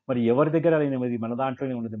 మరి ఎవరి దగ్గర లేనిది మన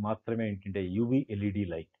దాంట్లోనే ఉన్నది మాత్రమే ఏంటంటే యూవీ ఎల్ఈడి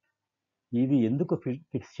లైట్. ఇది ఎందుకు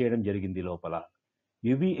ఫిక్స్ చేయడం జరిగింది లోపల?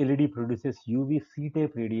 UV LED produces UV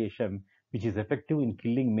C-type radiation which is effective in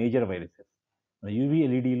killing major viruses. మన యూవీ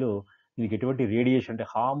ఎల్ఈడిలో దీనికి ఎటువంటి రేడియేషన్ అంటే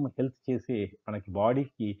హెల్త్ చేసే మనకి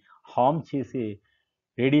బాడీకి హార్మ్ చేసే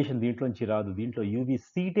రేడియేషన్ దీంట్లోంచి రాదు. దీంట్లో యూవీ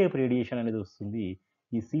సి టైప్ రేడియేషన్ అనేది వస్తుంది.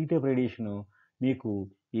 ఈ సి టైప్ రేడియేషన్ మీకు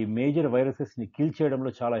ఈ మేజర్ వైరసెస్ని కిల్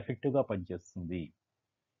చేయడంలో చాలా ఎఫెక్టివ్గా పనిచేస్తుంది.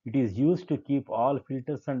 It is used to keep all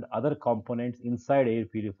filters and other components inside air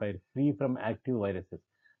purifier free from active viruses.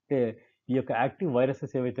 అంటే ఈ యొక్క యాక్టివ్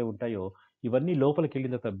వైరసెస్ ఏవైతే ఉంటాయో ఇవన్నీ లోపలికి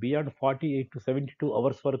వెళ్ళిన తర్వాత బియాండ్ 48 to 72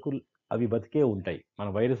 అవర్స్ వరకు అవి బతికే ఉంటాయి. మన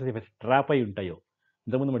వైరసెస్ ఏవైతే ట్రాప్ అయి ఉంటాయో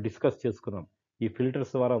ఇంతకుముందు మనం డిస్కస్ చేసుకున్నాం. ఈ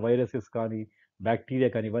ఫిల్టర్స్ ద్వారా వైరసెస్ కానీ బ్యాక్టీరియా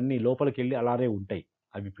కానీ ఇవన్నీ లోపలికి వెళ్ళి అలానే ఉంటాయి.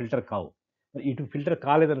 అవి ఫిల్టర్ కావు. మరి ఇటు ఫిల్టర్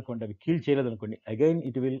కాలేదనుకోండి, అవి కీల్ చేయలేదనుకోండి, again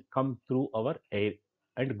it will come through our air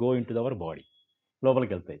and go in to our body,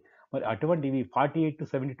 లోపలికెళ్తాయి. మరి అటువంటివి 48 to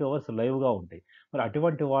 72 అవర్స్ లైవ్‌గా ఉంటాయి. మరి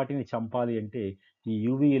అటువంటి వాటిని చంపాలి అంటే ఈ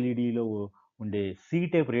యూవీ ఎల్ఈడీలో ఉండే సి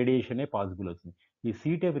టైప్ రేడియేషనే పాసిబుల్ అవుతుంది. ఈ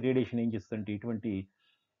సి టైప్ రేడియేషన్ ఏం చేస్తుందంటే ఇటువంటి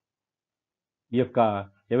ఈ యొక్క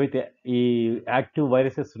ఏవైతే ఈ యాక్టివ్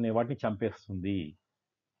వైరసెస్ ఉన్నాయో వాటిని చంపేస్తుంది.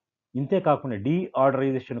 ఇంతే కాకుండా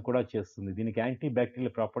డీఆర్డరైజేషన్ కూడా చేస్తుంది. దీనికి యాంటీ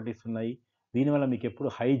బ్యాక్టీరియల్ ప్రాపర్టీస్ ఉన్నాయి. దీనివల్ల మీకెప్పుడు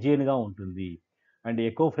హైజీన్‌గా ఉంటుంది. అండ్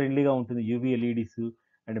ఎకో ఫ్రెండ్లీగా ఉంటుంది. UV LEDs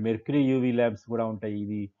and mercury UV lamps కూడా ఉంటాయి.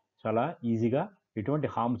 ఇది చాలా ఈజీగా ఎటువంటి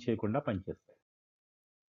హార్మ్ చేయకుండా పనిచేస్తాయి.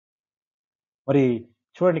 మరి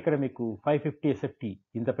చూడండి ఇక్కడ మీకు 550 ఎస్ఎఫ్టీ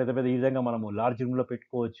ఇంత పెద్ద పెద్ద ఈ విధంగా మనము లార్జ్ రూమ్‌లో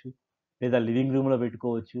పెట్టుకోవచ్చు. లేదా లివింగ్ రూమ్‌లో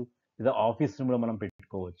పెట్టుకోవచ్చు. లేదా ఆఫీస్ రూమ్‌లో మనం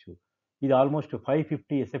పెట్టుకోవచ్చు. ఇది ఆల్మోస్ట్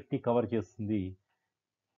 550 ఎస్ఎఫ్టీ కవర్ చేస్తుంది.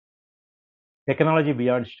 Technology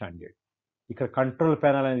beyond standard. ఇక్కడ కంట్రోల్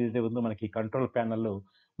ప్యానెల్ అనేది ఏదైతే ఉందో మనకి కంట్రోల్ ప్యానెల్‌లో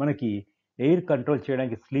మనకి ఎయిర్ కంట్రోల్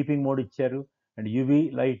చేయడానికి స్లీపింగ్ మోడ్ ఇచ్చారు. And UV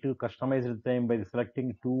light customized time by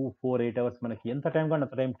selecting 2, 4, 8 hours మనకి ఎంత టైం కావాలంటే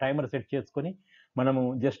అంత టైం టైమర్ సెట్ చేసుకొని మనము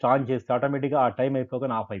జస్ట్ ఆన్ చేస్తే ఆటోమేటిక్‌గా ఆ టైం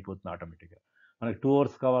అయిపోగానే ఆఫ్ అయిపోతుంది ఆటోమేటిక్‌గా. మనకి 2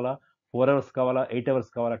 అవర్స్ కావాలా, 4 అవర్స్ కావాలా, 8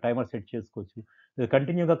 అవర్స్ కావాలా టైమర్ సెట్ చేసుకోవచ్చు.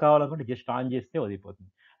 కంటిన్యూగా కావాలనుకుంటే జస్ట్ ఆన్ చేస్తే వదిలిపోతుంది.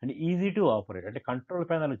 అండ్ ఈజీ టు ఆపరేట్ అంటే కంట్రోల్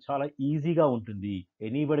ప్యానెల్ చాలా ఈజీగా ఉంటుంది.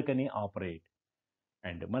 Anybody can operate.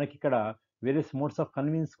 అండ్ మనకిక్కడ వేరియస్ మోడ్స్ ఆఫ్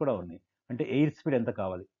కన్వీనియన్స్ కూడా ఉన్నాయి. అంటే ఎయిర్ స్పీడ్ ఎంత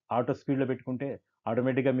కావాలి? ఆటో స్పీడ్‌లో పెట్టుకుంటే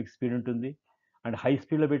ఆటోమేటిక్‌గా మీకు స్పీడ్ ఉంటుంది. అండ్ హై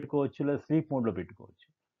స్పీడ్లో పెట్టుకోవచ్చు, లేదా స్లీప్ మోడ్లో పెట్టుకోవచ్చు.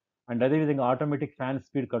 అండ్ అదేవిధంగా ఆటోమేటిక్ ఫ్యాన్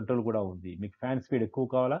స్పీడ్ కంట్రోల్ కూడా ఉంది. మీకు ఫ్యాన్ స్పీడ్ ఎక్కువ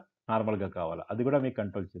కావాలా, నార్మల్గా కావాలా, అది కూడా మీకు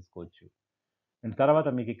కంట్రోల్ చేసుకోవచ్చు. అండ్ తర్వాత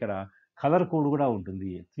మీకు ఇక్కడ కలర్ కోడ్ కూడా ఉంటుంది.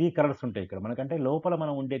 3 కలర్స్ ఉంటాయి ఇక్కడ మనకంటే. లోపల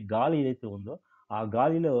మనం ఉండే గాలి ఏదైతే ఉందో ఆ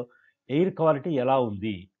గాలిలో ఎయిర్ క్వాలిటీ ఎలా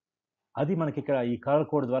ఉంది అది మనకి ఇక్కడ ఈ కలర్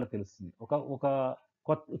కోడ్ ద్వారా తెలుస్తుంది. ఒక ఒక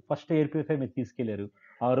కొత్త ఫస్ట్ ఎయిర్ ప్యూరిఫై మీరు తీసుకెళ్లారు,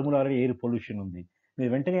 ఆ రూమ్లో ఆల్రెడీ ఎయిర్ పొల్యూషన్ ఉంది. మీరు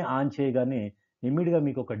వెంటనే ఆన్ చేయగానే ఇమ్మీడియట్గా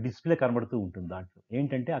మీకు ఒక డిస్ప్లే కనబడుతూ ఉంటుంది. దాంట్లో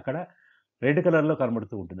ఏంటంటే అక్కడ రెడ్ కలర్లో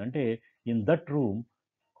కనబడుతూ ఉంటుంది. అంటే in that room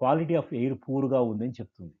quality of air పూర్గా ఉందని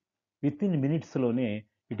చెప్తుంది. With in మినిట్స్లోనే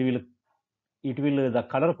it will the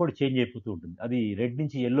colour code change అయిపోతూ ఉంటుంది. అది రెడ్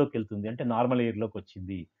నుంచి యెల్లోకి వెళ్తుంది, అంటే నార్మల్ ఎయిర్లోకి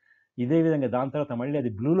వచ్చింది. ఇదే విధంగా దాని తర్వాత మళ్ళీ అది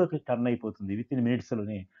బ్లూలోకి టర్న్ అయిపోతుంది విత్ ఇన్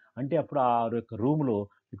మినిట్స్లోనే. అంటే అప్పుడు ఆ యొక్క రూమ్లో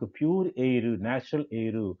మీకు ప్యూర్ ఎయిర్, న్యాచురల్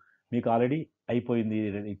ఎయిర్ మీకు ఆల్రెడీ అయిపోయింది,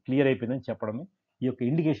 క్లియర్ అయిపోయిందని చెప్పడమే ఈ యొక్క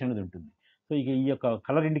ఇండికేషన్ అనేది ఉంటుంది. సో ఇక ఈ యొక్క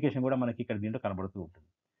కలర్ ఇండికేషన్ కూడా మనకి ఇక్కడ దీంట్లో కనబడుతూ ఉంటుంది.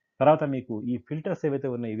 తర్వాత మీకు ఈ ఫిల్టర్స్ ఏవైతే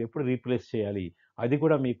ఉన్నాయో ఇవి ఎప్పుడు రీప్లేస్ చేయాలి, అది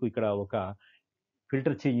కూడా మీకు ఇక్కడ ఒక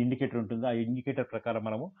ఫిల్టర్ చేంజ్ ఇండికేటర్ ఉంటుంది. ఆ ఇండికేటర్ ప్రకారం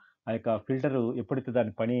మనము ఆ యొక్క ఫిల్టర్ ఎప్పుడైతే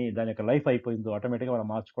దాని యొక్క లైఫ్ అయిపోయిందో ఆటోమేటిక్గా మనం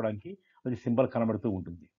మార్చుకోవడానికి అది సింబల్ కనబడుతూ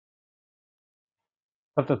ఉంటుంది.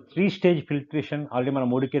 తర్వాత 3 స్టేజ్ ఫిల్ట్రేషన్ ఆల్రెడీ మనం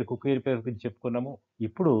మోడికేర్ కుక్ ఎయిర్ పేర్ గురించి చెప్పుకున్నాము.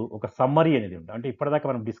 ఇప్పుడు ఒక సమ్మరీ అనేది ఉంటుంది. అంటే ఇప్పటిదాకా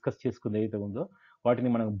మనం డిస్కస్ చేసుకుంది ఏదైతే ఉందో వాటిని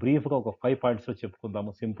మనం బ్రీఫ్గా ఒక 5 పాయింట్స్లో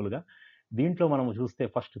చెప్పుకుందాము సింపుల్గా. దీంట్లో మనం చూస్తే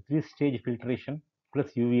ఫస్ట్ 3 స్టేజ్ ఫిల్టరేషన్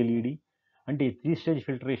ప్లస్ యూవీఎల్ఈడి. అంటే ఈ 3 స్టేజ్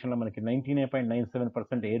ఫిల్టరేషన్లో మనకి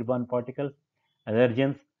 99.97% air born particles,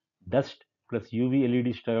 allergens, dust plus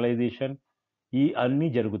యూవీఎల్ఈడి sterilisation ఈ అన్నీ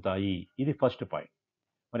జరుగుతాయి. ఇది ఫస్ట్ పాయింట్.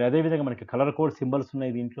 మరి అదేవిధంగా మనకి కలర్ కోడ్ సింబల్స్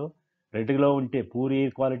ఉన్నాయి దీంట్లో. రెడ్లో ఉంటే పూర్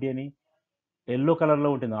ఎయిర్ క్వాలిటీ అని, ఎల్లో కలర్లో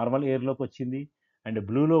ఉంటే నార్మల్ ఎయిర్లోకి వచ్చింది, అండ్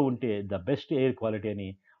బ్లూలో ఉంటే ద బెస్ట్ ఎయిర్ క్వాలిటీ అని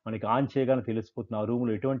మనకి ఆన్ చేయగానే తెలిసిపోతుంది ఆ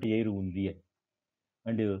రూమ్లో ఎటువంటి ఎయిర్ ఉంది అని.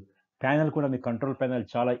 అండ్ ప్యానెల్ కూడా మీకు కంట్రోల్ ప్యానెల్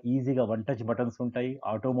చాలా ఈజీగా 1 టచ్ బటన్స్ ఉంటాయి.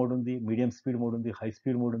 ఆటో మోడ్ ఉంది, మీడియం స్పీడ్ మోడ్ ఉంది, హై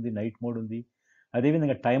స్పీడ్ మోడ్ ఉంది, నైట్ మోడ్ ఉంది.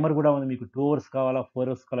 అదేవిధంగా టైమర్ కూడా ఉంది. మీకు 2 అవర్స్ కావాలా, 4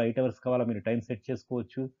 అవర్స్ కావాలా, 8 అవర్స్ కావాలా, మీరు టైం సెట్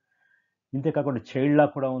చేసుకోవచ్చు. ఇంతే కాకుండా చైల్డ్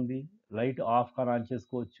లాక్ కూడా ఉంది. లైట్ ఆఫ్ కాన్ ఆన్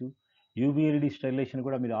చేసుకోవచ్చు. యూవీఎల్ఈడి స్టైలేషన్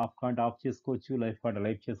కూడా మీరు ఆఫ్ కాంటే ఆఫ్ చేసుకోవచ్చు, లైఫ్ కాంటే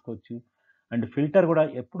లైఫ్ చేసుకోవచ్చు. అండ్ ఫిల్టర్ కూడా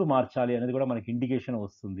ఎప్పుడు మార్చాలి అనేది కూడా మనకి ఇండికేషన్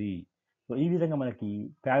వస్తుంది. సో ఈ విధంగా మనకి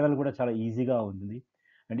ప్యానల్ కూడా చాలా ఈజీగా ఉంది.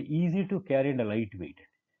 And easy to carry and light weight.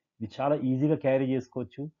 ఇది చాలా ఈజీగా క్యారీ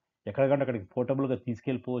చేసుకోవచ్చు. ఎక్కడికంటే అక్కడికి పోర్టబుల్గా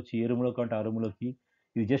తీసుకెళ్ళిపోవచ్చు. ఏ రూమ్లో కంటే ఆ రూమ్లోకి.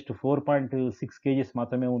 ఇది జస్ట్ 4.6 కేజీస్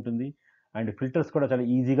మాత్రమే ఉంటుంది. అండ్ ఫిల్టర్స్ కూడా చాలా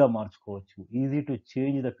ఈజీగా మార్చుకోవచ్చు. Easy to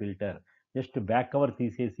change the filter. Just back cover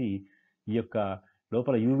తీసేసి ఈ యొక్క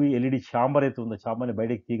లోపల యూవీ ఎల్ఈడి ఛాంబర్ అయితే ఉందో ఛాంబర్ని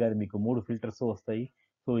బయటకు తీయగానే మీకు 3 ఫిల్టర్స్ వస్తాయి.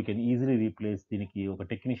 So we can easily replace. దీనికి ఒక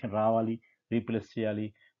టెక్నీషియన్ రావాలి, రీప్లేస్ చేయాలి,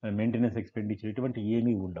 మెయింటెనెన్స్ ఎక్స్పెండిచర్ ఇటువంటి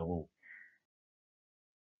ఏమీ ఉండవు.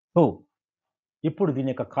 సో ఇప్పుడు దీని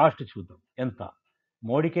యొక్క కాస్ట్ చూద్దాం ఎంత.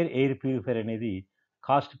 మోడికేర్ ఎయిర్ ప్యూరిఫైర్ అనేది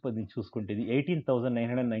కాస్ట్ చూసుకుంటే ఇది రూ.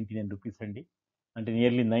 18,999 అండి. అంటే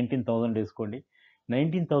నియర్లీ 19,000 వేసుకోండి.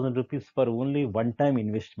 19,000 rupees for only one time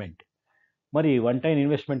investment. మరి వన్ టైమ్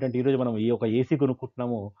ఇన్వెస్ట్మెంట్ అంటే ఈరోజు మనం ఈ ఒక ఏసీ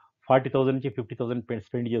కొనుక్కుంటున్నాము, 40,000 నుంచి 50,000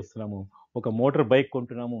 స్పెండ్ చేస్తున్నాము. ఒక motor bike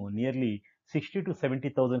కొంటున్నాము, nearly 60,000 to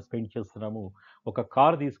 70,000 spend చేస్తున్నాము. ఒక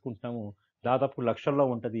కార్ తీసుకుంటున్నాము, దాదాపు లక్షల్లో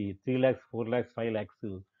ఉంటుంది. 3,00,000, 4,00,000,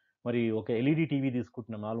 5,00,000. మరి ఒక ఎల్ఈడి టీవీ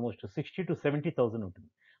తీసుకుంటున్నాం, ఆల్మోస్ట్ 60,000 to 70,000 ఉంటుంది.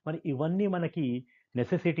 మరి ఇవన్నీ మనకి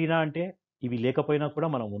నెసెసిటీనా అంటే ఇవి లేకపోయినా కూడా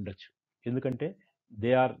మనం ఉండొచ్చు. ఎందుకంటే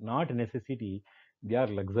they are not necessity, they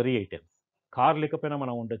are luxury items. Car లేకపోయినా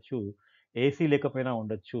మనం ఉండొచ్చు, ఏసీ లేకపోయినా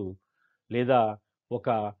ఉండొచ్చు, లేదా ఒక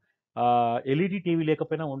ఎల్ఈడి టీవీ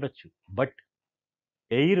లేకపోయినా ఉండొచ్చు. బట్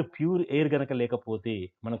ప్యూర్ ఎయిర్ గనక లేకపోతే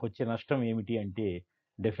మనకొచ్చే నష్టం ఏమిటి అంటే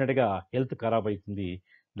డెఫినెట్గా హెల్త్ ఖరాబ్ అవుతుంది.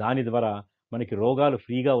 దాని ద్వారా మనకి రోగాలు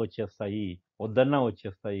ఫ్రీగా వచ్చేస్తాయి, వద్దన్నా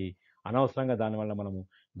వచ్చేస్తాయి. అనవసరంగా దానివల్ల మనము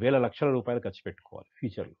వేల లక్షల రూపాయలు ఖర్చు పెట్టుకోవాలి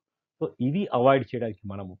ఫ్యూచర్లో. సో ఇవి అవాయిడ్ చేయడానికి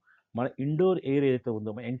మన ఇండోర్ ఎయిర్ ఏదైతే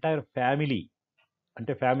ఉందో మన ఎంటైర్ ఫ్యామిలీ,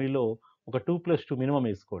 అంటే ఫ్యామిలీలో ఒక 2+2 మినిమం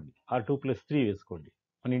వేసుకోండి, ఆ 2+3 వేసుకోండి.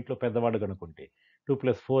 మన ఇంట్లో పెద్దవాడు కనుకుంటే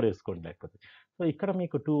 2+4 వేసుకోండి లేకపోతే. సో ఇక్కడ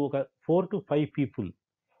మీకు ఒక 4 to 5 పీపుల్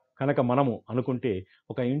కనుక మనము అనుకుంటే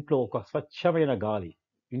ఒక ఇంట్లో ఒక స్వచ్ఛమైన గాలి,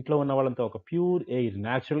 ఇంట్లో ఉన్న వాళ్ళంతా ఒక ప్యూర్ ఎయిర్,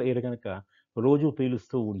 న్యాచురల్ ఎయిర్ కనుక రోజు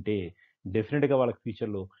పీలుస్తూ ఉంటే డెఫినెట్గా వాళ్ళకి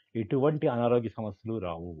ఫ్యూచర్లో ఎటువంటి అనారోగ్య సమస్యలు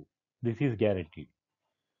రావు. This is guarantee.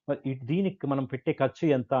 మరి దీనికి మనం పెట్టే ఖర్చు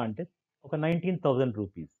ఎంత అంటే ఒక 19,000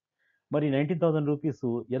 రూపీస్. మరి 19,000 రూపీస్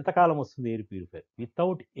ఎంతకాలం వస్తుంది air purifier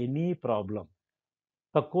without any problem.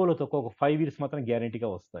 తక్కువలో తక్కువ ఒక 5 ఇయర్స్ మాత్రం గ్యారంటీగా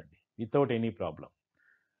వస్తుంది వితౌట్ ఎనీ ప్రాబ్లం.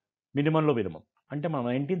 మినిమంలో మినిమం. అంటే మనం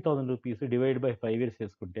 19,000 రూపీస్ డివైడ్ బై 5 ఇయర్స్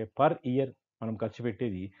చేసుకుంటే పర్ ఇయర్ మనం ఖర్చు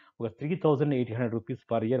పెట్టేది ఒక 3,800 రూపీస్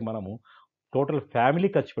పర్ ఇయర్. మనము టోటల్ ఫ్యామిలీ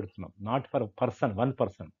ఖర్చు పెడుతున్నాం, నాట్ ఫర్ పర్సన్, 1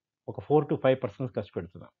 పర్సన్. ఒక 4 to 5 పర్సన్స్ ఖర్చు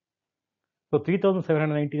పెడుతున్నాం. సో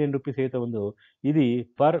 3799 రూపీస్ ఏదైతే ఉందో ఇది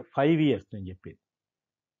పర్ 5 ఇయర్స్ నేను చెప్పేది.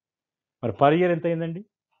 మరి పర్ ఇయర్ ఎంత అయిందండి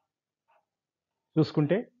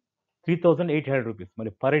చూసుకుంటే 3800 రూపీస్. మరి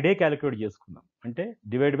పర్ డే క్యాలిక్యులేట్ చేసుకుందాం అంటే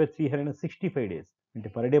డివైడ్ బై 365 డేస్ అంటే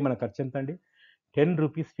పర్ డే మన ఖర్చు ఎంత అండి 10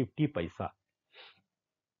 రూపీస్ 50 పైసా.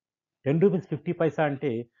 10 రూపీస్ 50 పైసా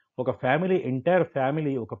అంటే ఒక ఫ్యామిలీ ఎంటైర్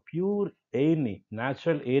ఫ్యామిలీ ఒక ప్యూర్ ఎయిర్ని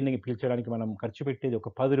న్యాచురల్ ఎయిర్ని పీల్చడానికి మనం ఖర్చు పెట్టేది ఒక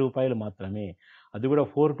 10 రూపాయలు మాత్రమే. అది కూడా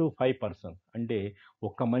 4 to 5 పర్సన్స్ అంటే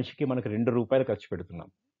ఒక్క మనిషికి మనకు 2 రూపాయలు ఖర్చు పెడుతున్నాం.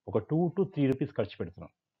 ఒక 2 to 3 రూపీస్ ఖర్చు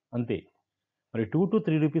పెడుతున్నాం అంతే. మరి 2 to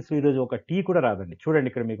 3 రూపీస్ ఈరోజు ఒక టీ కూడా రాదండి. చూడండి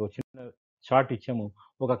ఇక్కడ మీకు ఒక చిన్న చార్ట్ ఇచ్చాము.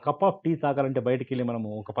 ఒక కప్ ఆఫ్ టీ తాగాలంటే బయటికెళ్ళి మనము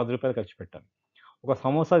ఒక 10 రూపాయలు ఖర్చు పెట్టాలి. ఒక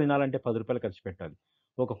సమోసా తినాలంటే 10 రూపాయలు ఖర్చు పెట్టాలి.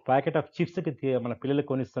 ఒక ప్యాకెట్ ఆఫ్ చిప్స్‌కి మన పిల్లలకి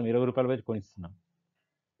కొనిస్తాం. 20 రూపాయలు పెట్టి కొనిస్తున్నాం.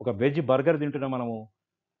 ఒక వెజ్ బర్గర్ తింటున్నాం మనము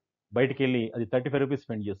బయటికెళ్ళి అది 35 రూపీస్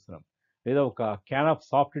స్పెండ్ చేస్తున్నాం. లేదా ఒక క్యాన్ ఆఫ్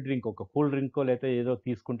సాఫ్ట్ డ్రింక్ ఒక కూల్ డ్రింకో లేతే ఏదో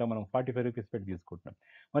తీసుకుంటాం మనం 45 రూపీస్ పెట్టి తీసుకుంటున్నాం.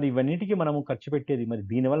 మరి ఇవన్నిటికి మనము ఖర్చు పెట్టేది మరి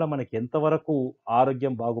దీనివల్ల మనకి ఎంతవరకు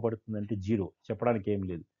ఆరోగ్యం బాగుపడుతుందంటే జీరో. చెప్పడానికి ఏమి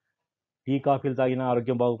లేదు. టీ, కాఫీలు తాగినా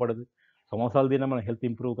ఆరోగ్యం బాగుపడదు. సమోసాలు తిన్నా మన హెల్త్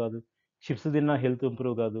ఇంప్రూవ్ కాదు. చిప్స్ తిన్నా హెల్త్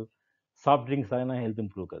ఇంప్రూవ్ కాదు. సాఫ్ట్ డ్రింక్స్ తాగినా హెల్త్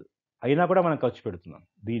ఇంప్రూవ్ కాదు. అయినా కూడా మనం ఖర్చు పెడుతున్నాం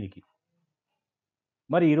దీనికి.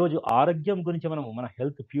 మరి ఈరోజు ఆరోగ్యం గురించి మనము మన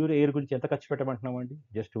హెల్త్ ప్యూర్ ఎయిర్ గురించి ఎంత ఖర్చు పెట్టమంటున్నామండి?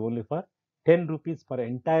 Just only for 10 rupees for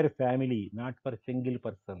entire family not for single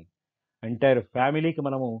person. Entire ఫ్యామిలీకి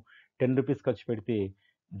మనము 10 రూపీస్ ఖర్చు పెడితే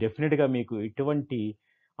డెఫినెట్‌గా మీకు ఎటువంటి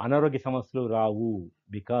అనారోగ్య సమస్యలు రావు.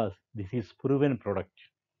 Because this is proven product.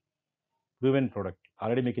 Proven product.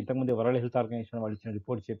 Already మీకు ఇంతకుముందే వరల్డ్ హెల్త్ ఆర్గనైజేషన్ వాళ్ళు ఇచ్చిన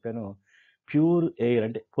రిపోర్ట్ చెప్పాను. ప్యూర్ ఎయిర్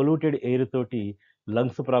అంటే పొల్యూటెడ్ ఎయిర్ తోటి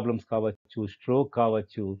లంగ్స్ ప్రాబ్లమ్స్ కావచ్చు, స్ట్రోక్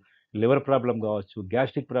కావచ్చు, లివర్ ప్రాబ్లమ్ కావచ్చు,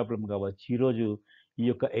 గ్యాస్ట్రిక్ ప్రాబ్లమ్ కావచ్చు. ఈరోజు ఈ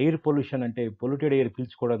యొక్క ఎయిర్ పొల్యూషన్ అంటే పొల్యూటెడ్ ఎయిర్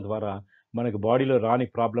పీల్చుకోవడం ద్వారా మనకు బాడీలో రాని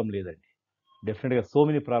ప్రాబ్లం లేదండి. డెఫినెట్‌గా so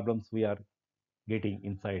many problems we are getting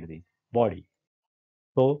inside the body.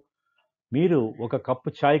 So మీరు ఒక కప్పు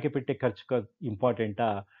చాయ్‌కి పెట్టే ఖర్చు ఇంపార్టెంటా?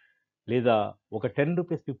 లేదా ఒక 10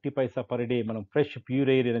 రూపీస్ 50 పైసా పర్ డే మనం ఫ్రెష్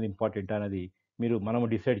ప్యూర్ ఎయిర్ అనేది ఇంపార్టెంటా అనేది మనము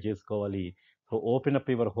డిసైడ్ చేసుకోవాలి. So open up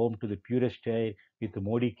your home to the purest air with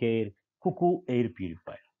Modi care Kuku air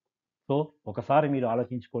purifier. So ఒకసారి మీరు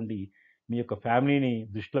ఆలోచించుకోండి. మీ యొక్క ఫ్యామిలీని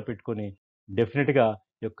దృష్టిలో పెట్టుకొని డెఫినిట్‌గా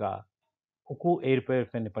ఈ యొక్క కుకూ ఎయిర్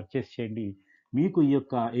ప్యూరిఫైయర్‌ని పర్చేస్ చేయండి. మీకు ఈ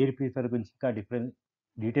యొక్క ఎయిర్ ప్యూరిఫైయర్ గురించి ఇంకా డిఫరెంట్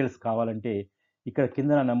డీటెయిల్స్ కావాలంటే ఇక్కడ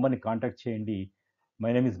కింద నా నంబర్‌ని కాంటాక్ట్ చేయండి.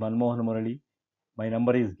 My name is Manmohan Murali. My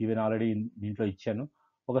number is given already దీంట్లో ఇచ్చాను.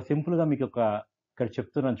 ఒక సింపుల్‌గా మీకు ఇక్కడ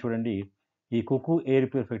చెప్తున్నాను చూడండి. ఈ Kuku air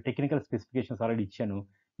purifier technical specifications already ఇచ్చాను.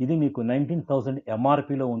 ఇది మీకు 19,000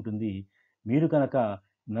 ఎంఆర్‌పీలో ఉంటుంది. మీరు గనక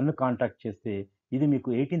నన్ను కాంటాక్ట్ చేస్తే ఇది మీకు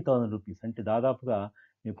 18,000 రూపీస్ అంటే దాదాపుగా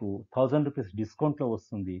మీకు 1000 రూపీస్ డిస్కౌంట్‌లో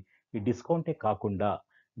వస్తుంది. ఈ డిస్కౌంటే కాకుండా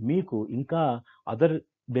మీకు ఇంకా అదర్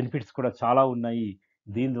బెనిఫిట్స్ కూడా చాలా ఉన్నాయి.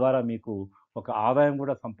 దీని ద్వారా మీకు ఒక ఆదాయం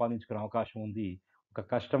కూడా సంపాదించుకునే అవకాశం ఉంది. ఒక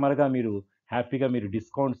కస్టమర్‌గా మీరు హ్యాపీగా మీరు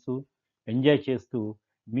డిస్కౌంట్స్ ఎంజాయ్ చేస్తూ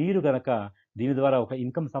మీరు గనక దీని ద్వారా ఒక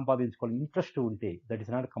ఇన్కమ్ సంపాదించుకోవాలని ఇంట్రెస్ట్ ఉంటే దట్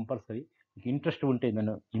ఈస్ నాట్ కంపల్సరీ. మీకు ఇంట్రెస్ట్ ఉంటే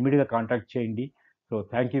నన్ను ఇమ్మీడియేట్‌గా కాంటాక్ట్ చేయండి. So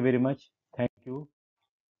thank you very much. Thank you.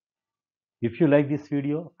 If you like this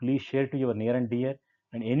video please share to your near and dear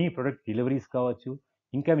and any product deliveries కావచ్చు.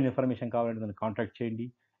 ఇంకా మీ information కావాలంటే నన్ను కాంటాక్ట్ చేయండి.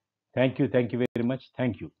 Thank you very much.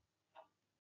 Thank you.